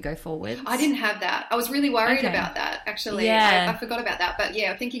before you go forwards. I didn't have that. I was really worried about that, actually. I forgot about that. But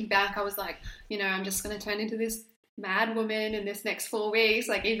yeah, thinking back, I was like, you know, I'm just going to turn into this mad woman in this next 4 weeks,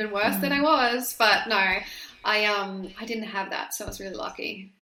 like even worse than I was. But no, I didn't have that. So I was really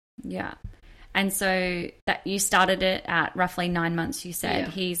lucky. Yeah. And so that you started it at roughly 9 months, you said.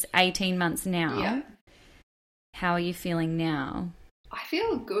 Yeah. He's 18 months now. Yeah. How are you feeling now? I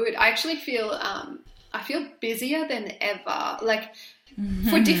feel good. I actually feel I feel busier than ever. Like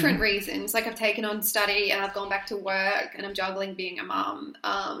for different reasons. Like I've taken on study and I've gone back to work and I'm juggling being a mum.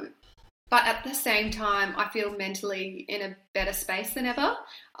 But at the same time, I feel mentally in a better space than ever.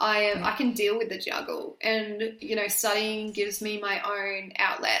 I can deal with the juggle, and you know, studying gives me my own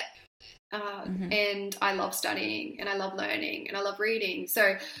outlet. And I love studying and I love learning and I love reading.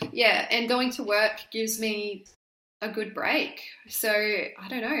 So yeah, and going to work gives me a good break. So I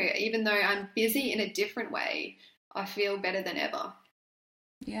don't know, even though I'm busy in a different way, I feel better than ever.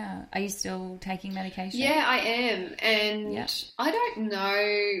 Yeah. Are you still taking medication? Yeah, I am. And Yeah. I don't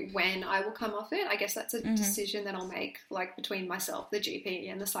know when I will come off it. I guess that's a decision that I'll make, like between myself, the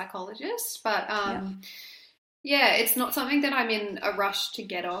GP and the psychologist. But yeah, it's not something that I'm in a rush to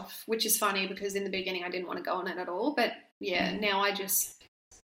get off, which is funny because in the beginning I didn't want to go on it at all. But yeah, now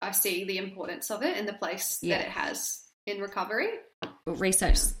I see the importance of it and the place that it has in recovery.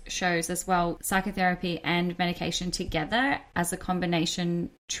 Research shows as well, psychotherapy and medication together as a combination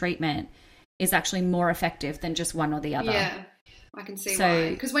treatment is actually more effective than just one or the other. Yeah, I can see why.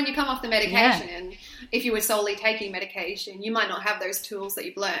 Because when you come off the medication, if you were solely taking medication, you might not have those tools that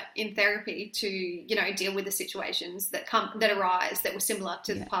you've learnt in therapy to, you know, deal with the situations that arise that were similar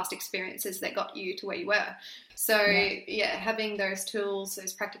to the past experiences that got you to where you were. So having those tools,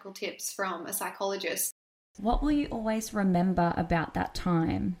 those practical tips from a psychologist. What will you always remember about that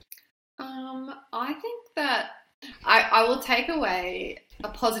time? I think that I will take away a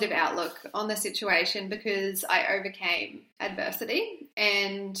positive outlook on the situation because I overcame adversity.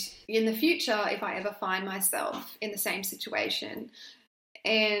 And in the future, if I ever find myself in the same situation,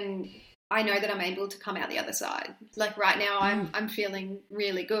 and I know that I'm able to come out the other side. Like right now, I'm feeling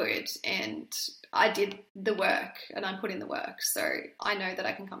really good, and I did the work, and I put in the work, so I know that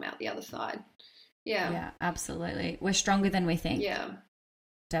I can come out the other side. Yeah, absolutely. We're stronger than we think. Yeah,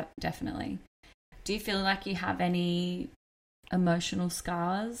 definitely. Do you feel like you have any emotional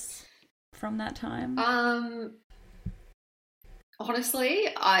scars from that time? Honestly,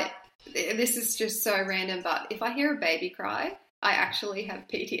 this is just so random, but if I hear a baby cry, I actually have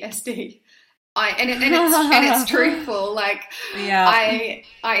PTSD. And it's truthful. Like, I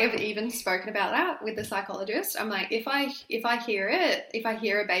have even spoken about that with the psychologist. I'm like, if I hear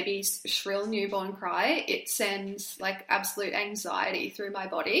a baby's shrill newborn cry, it sends like absolute anxiety through my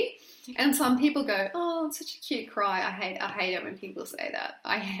body. And some people go, "Oh, it's such a cute cry." I hate it when people say that.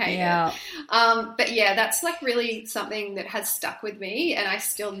 I hate it. But yeah, that's like really something that has stuck with me, and I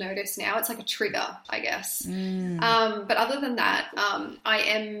still notice now. It's like a trigger, I guess. But other than that, I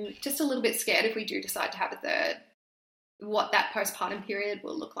am just a little bit scared if we do decide to have a third, what that postpartum period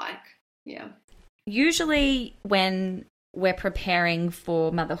will look like. Yeah. Usually when we're preparing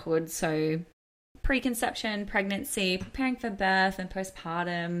for motherhood, so preconception, pregnancy, preparing for birth and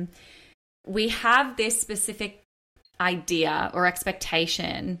postpartum, we have this specific idea or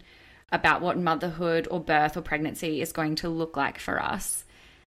expectation about what motherhood or birth or pregnancy is going to look like for us.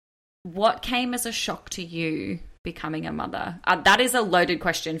 What came as a shock to you becoming a mother? That is a loaded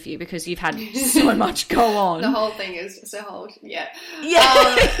question for you because you've had so much go on. The whole thing is just a whole, yeah.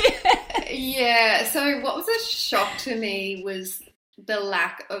 So what was a shock to me was the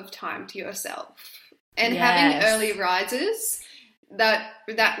lack of time to yourself. And having early risers,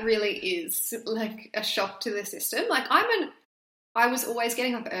 that really is like a shock to the system. Like I was always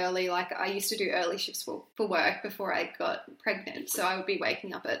getting up early. Like I used to do early shifts for work before I got pregnant. So I would be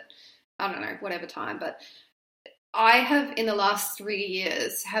waking up at, I don't know, whatever time. But I have, in the last 3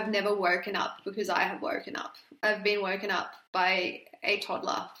 years, have never woken up because I have woken up. I've been woken up by a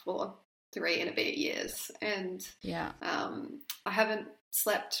toddler for 3 and a bit years. And I haven't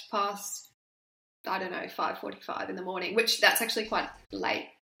slept past, I don't know, 5:45 in the morning, which that's actually quite late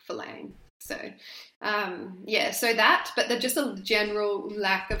for Lane. So, so that, but just a general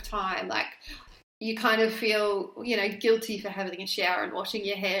lack of time, like you kind of feel, you know, guilty for having a shower and washing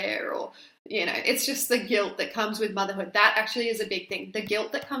your hair, or, you know, it's just the guilt that comes with motherhood. That actually is a big thing. The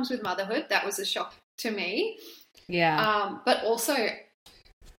guilt that comes with motherhood, that was a shock to me. Yeah. But also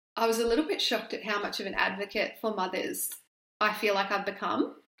I was a little bit shocked at how much of an advocate for mothers I feel like I've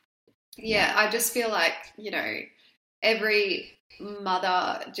become. Yeah, I just feel like, you know, every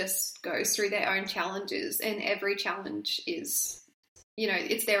mother just goes through their own challenges, and every challenge is, you know,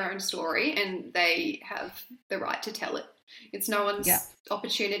 it's their own story and they have the right to tell it. It's no one's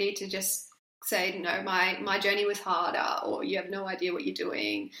opportunity to just say, no, my journey was harder, or you have no idea what you're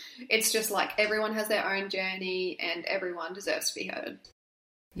doing. It's just like everyone has their own journey and everyone deserves to be heard.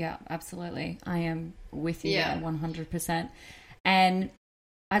 Yeah, absolutely. I am with you Yeah. there 100%. And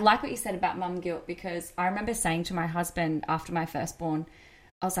I like what you said about mum guilt, because I remember saying to my husband after my firstborn,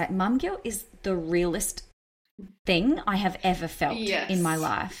 I was like, mum guilt is the realest thing I have ever felt in my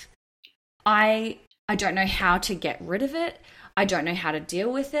life. I don't know how to get rid of it. I don't know how to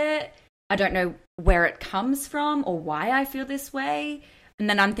deal with it. I don't know where it comes from or why I feel this way. And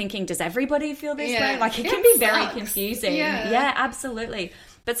then I'm thinking, does everybody feel this way? Like, it can be very confusing. Yeah, absolutely.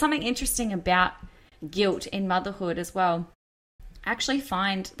 But something interesting about guilt in motherhood as well, I actually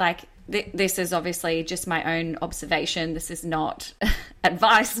find, like, this is obviously just my own observation. This is not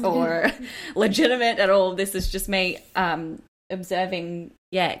advice or legitimate at all. This is just me observing,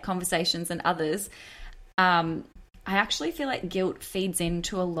 conversations and others. I actually feel like guilt feeds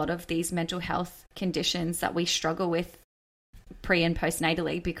into a lot of these mental health conditions that we struggle with pre and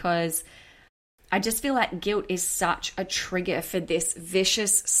postnatally, because I just feel like guilt is such a trigger for this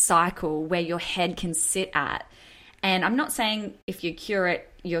vicious cycle where your head can sit at. And I'm not saying if you cure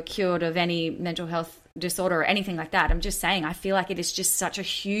it, you're cured of any mental health disorder or anything like that. I'm just saying I feel like it is just such a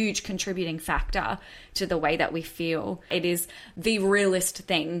huge contributing factor to the way that we feel. It is the realest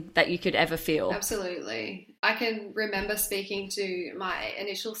thing that you could ever feel. Absolutely. I can remember speaking to my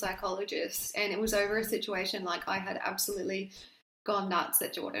initial psychologist, and it was over a situation like I had absolutely gone nuts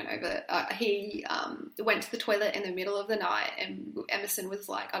at Jordan over. He went to the toilet in the middle of the night, and Emerson was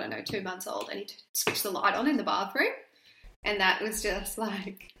like, I don't know, 2 months old, and he switched the light on in the bathroom. And that was just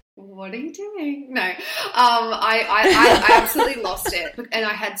like, what are you doing? No, I absolutely lost it, and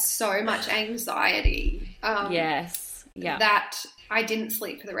I had so much anxiety. That I didn't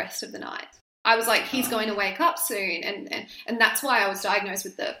sleep for the rest of the night. I was like, he's going to wake up soon, and that's why I was diagnosed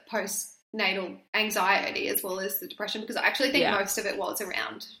with the postnatal anxiety as well as the depression, because I actually think most of it was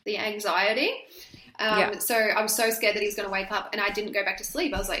around the anxiety. So I was so scared that he was going to wake up, and I didn't go back to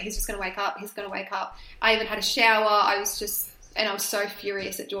sleep. I was like, he's just going to wake up. He's going to wake up. I even had a shower. I was so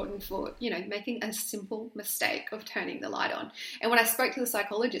furious at Jordan for, making a simple mistake of turning the light on. And when I spoke to the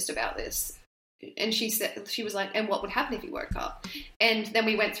psychologist about this, and she was like, and what would happen if he woke up? And then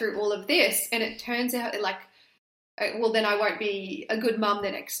we went through all of this, and it turns out like, well, then I won't be a good mum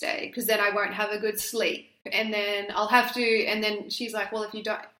the next day, because then I won't have a good sleep. And then I'll have to, and then she's like, well, if you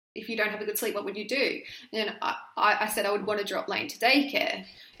don't have a good sleep, what would you do? And I said I would want to drop Lane to daycare.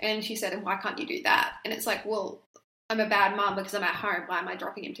 And she said, and why can't you do that? And it's like, well, I'm a bad mom because I'm at home. Why am I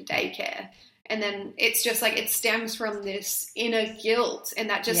dropping him to daycare? And then it's just like, it stems from this inner guilt, and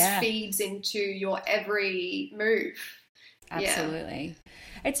that just feeds into your every move. Absolutely.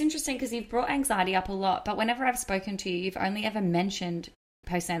 It's interesting because you've brought anxiety up a lot, but whenever I've spoken to you, you've only ever mentioned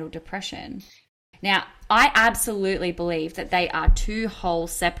postnatal depression. Now, I absolutely believe that they are two whole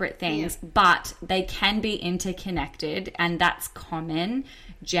separate things, but they can be interconnected, and that's common.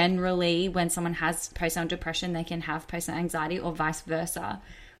 Generally, when someone has postnatal depression, they can have postnatal anxiety or vice versa.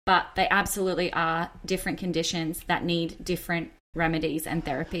 But they absolutely are different conditions that need different remedies and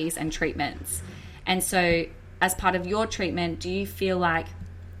therapies and treatments. And so as part of your treatment, do you feel like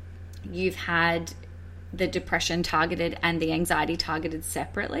you've had the depression targeted and the anxiety targeted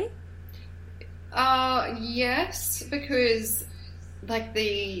separately? Yes, because like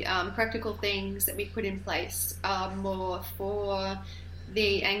the practical things that we put in place are more for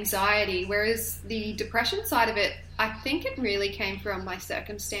the anxiety, whereas the depression side of it, I think it really came from my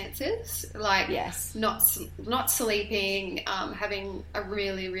circumstances, like not sleeping, having a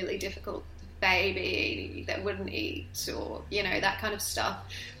really, really difficult baby that wouldn't eat, or that kind of stuff.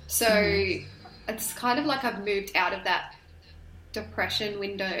 So it's kind of like I've moved out of that depression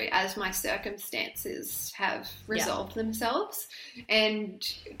window as my circumstances have resolved themselves, and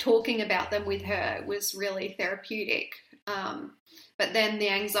talking about them with her was really therapeutic. But then the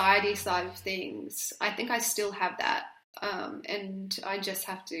anxiety side of things, I think I still have that, and I just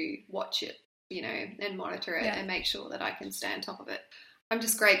have to watch it, and monitor it and make sure that I can stay on top of it. I'm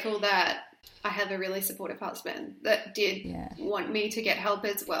just grateful that I have a really supportive husband that did want me to get help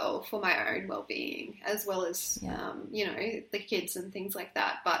as well for my own well-being, as well as, the kids and things like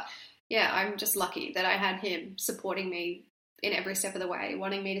that. But I'm just lucky that I had him supporting me in every step of the way,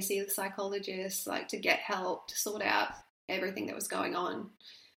 wanting me to see the psychologist, like to get help, to sort out everything that was going on.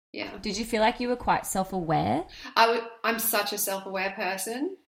 Yeah. Did you feel like you were quite self-aware? I'm such a self-aware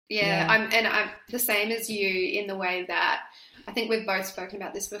person. I'm the same as you in the way that I think we've both spoken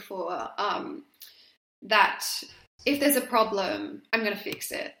about this before, that if there's a problem, I'm going to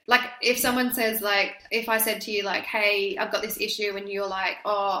fix it. Like if someone says, like, if I said to you, like, hey, I've got this issue, and you're like,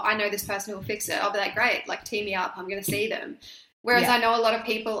 oh, I know this person who will fix it, I'll be like, great, like tee me up, I'm going to see them. Whereas Yeah. I know a lot of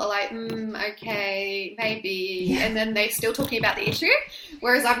people are like, okay, maybe, and then they're still talking about the issue.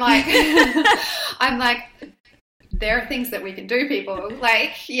 Whereas I'm like, there are things that we can do, people.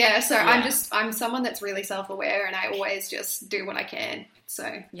 Like, so I'm someone that's really self-aware, and I always just do what I can. So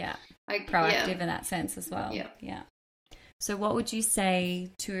proactive in that sense as well. Yeah. So what would you say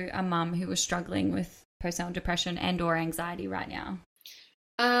to a mum who was struggling with postnatal depression and or anxiety right now?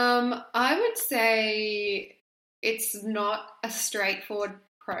 I would say it's not a straightforward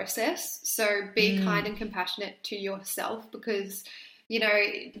process. So be kind and compassionate to yourself, because, you know,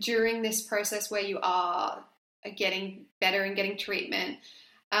 during this process where you are getting better and getting treatment,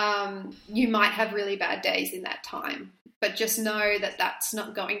 you might have really bad days in that time, but just know that that's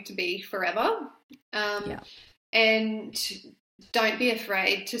not going to be forever. And don't be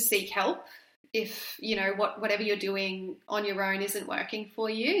afraid to seek help. If, you know, whatever you're doing on your own isn't working for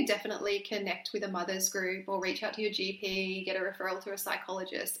you, definitely connect with a mother's group or reach out to your GP, get a referral to a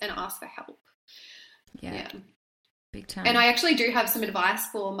psychologist and ask for help. Yeah. Big time. And I actually do have some advice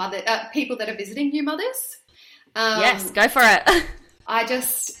for people that are visiting new mothers. Yes, go for it.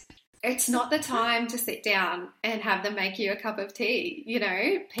 It's not the time to sit down and have them make you a cup of tea. You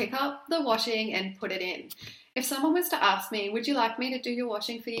know, pick up the washing and put it in. If someone was to ask me, would you like me to do your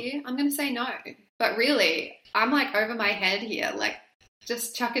washing for you? I'm going to say no. But really, I'm like over my head here, like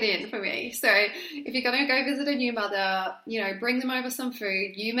just chuck it in for me. So if you're going to go visit a new mother, you know, bring them over some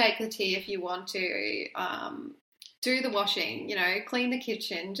food. You make the tea if you want to. Do the washing, you know, clean the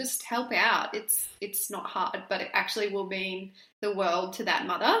kitchen, just help out. It's not hard, but it actually will mean the world to that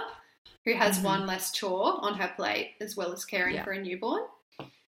mother who has one less chore on her plate as well as caring for a newborn.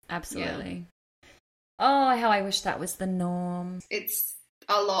 Absolutely. Oh, how I wish that was the norm. It's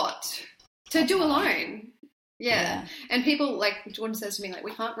a lot to do alone. Yeah. And people, like Jordan says to me, like,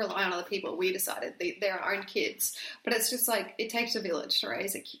 we can't rely on other people. We decided they're our own kids. But it's just like, it takes a village to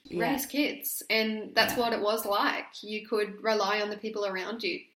raise kids. And that's what it was like. You could rely on the people around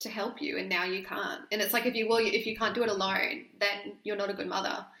you to help you, and now you can't. And it's like, if you can't do it alone, then you're not a good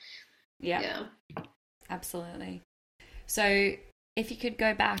mother. Yeah. Absolutely. So if you could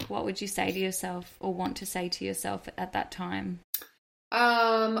go back, what would you say to yourself or want to say to yourself at that time?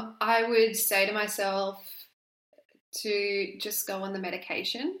 I would say to myself to just go on the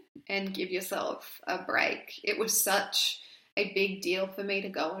medication and give yourself a break. It was such a big deal for me to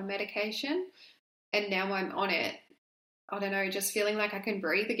go on medication, and now I'm on it. I don't know, just feeling like I can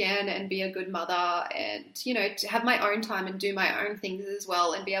breathe again and be a good mother and, you know, to have my own time and do my own things as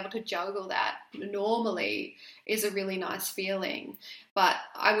well and be able to juggle that normally is a really nice feeling. But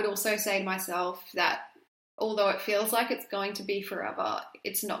I would also say to myself that although it feels like it's going to be forever,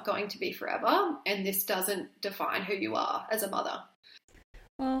 it's not going to be forever, and this doesn't define who you are as a mother.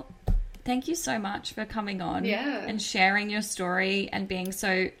 Well, thank you so much for coming on Yeah. and sharing your story and being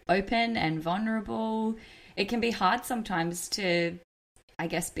so open and vulnerable. It can be hard sometimes to, I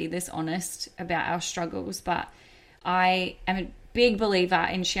guess, be this honest about our struggles, but I am a big believer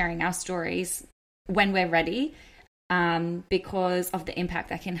in sharing our stories when we're ready, because of the impact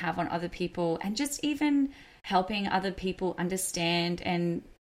that can have on other people, and just even helping other people understand and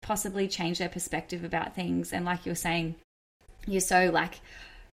possibly change their perspective about things. And like you're saying, you're so like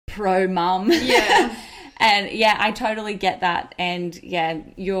pro mum. Yeah. And yeah, I totally get that. And yeah,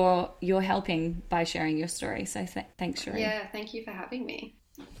 you're helping by sharing your story. So thanks, Sheree. Yeah, thank you for having me.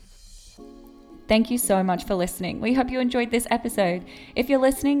 Thank you so much for listening. We hope you enjoyed this episode. If you're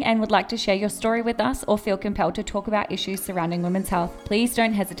listening and would like to share your story with us or feel compelled to talk about issues surrounding women's health, please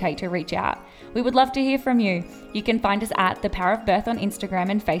don't hesitate to reach out. We would love to hear from you. You can find us at The Power of Birth on Instagram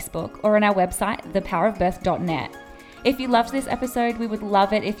and Facebook, or on our website, thepowerofbirth.net. If you loved this episode, we would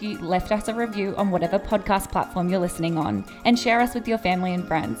love it if you left us a review on whatever podcast platform you're listening on, and share us with your family and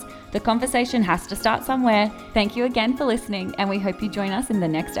friends. The conversation has to start somewhere. Thank you again for listening, and we hope you join us in the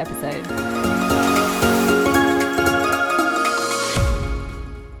next episode.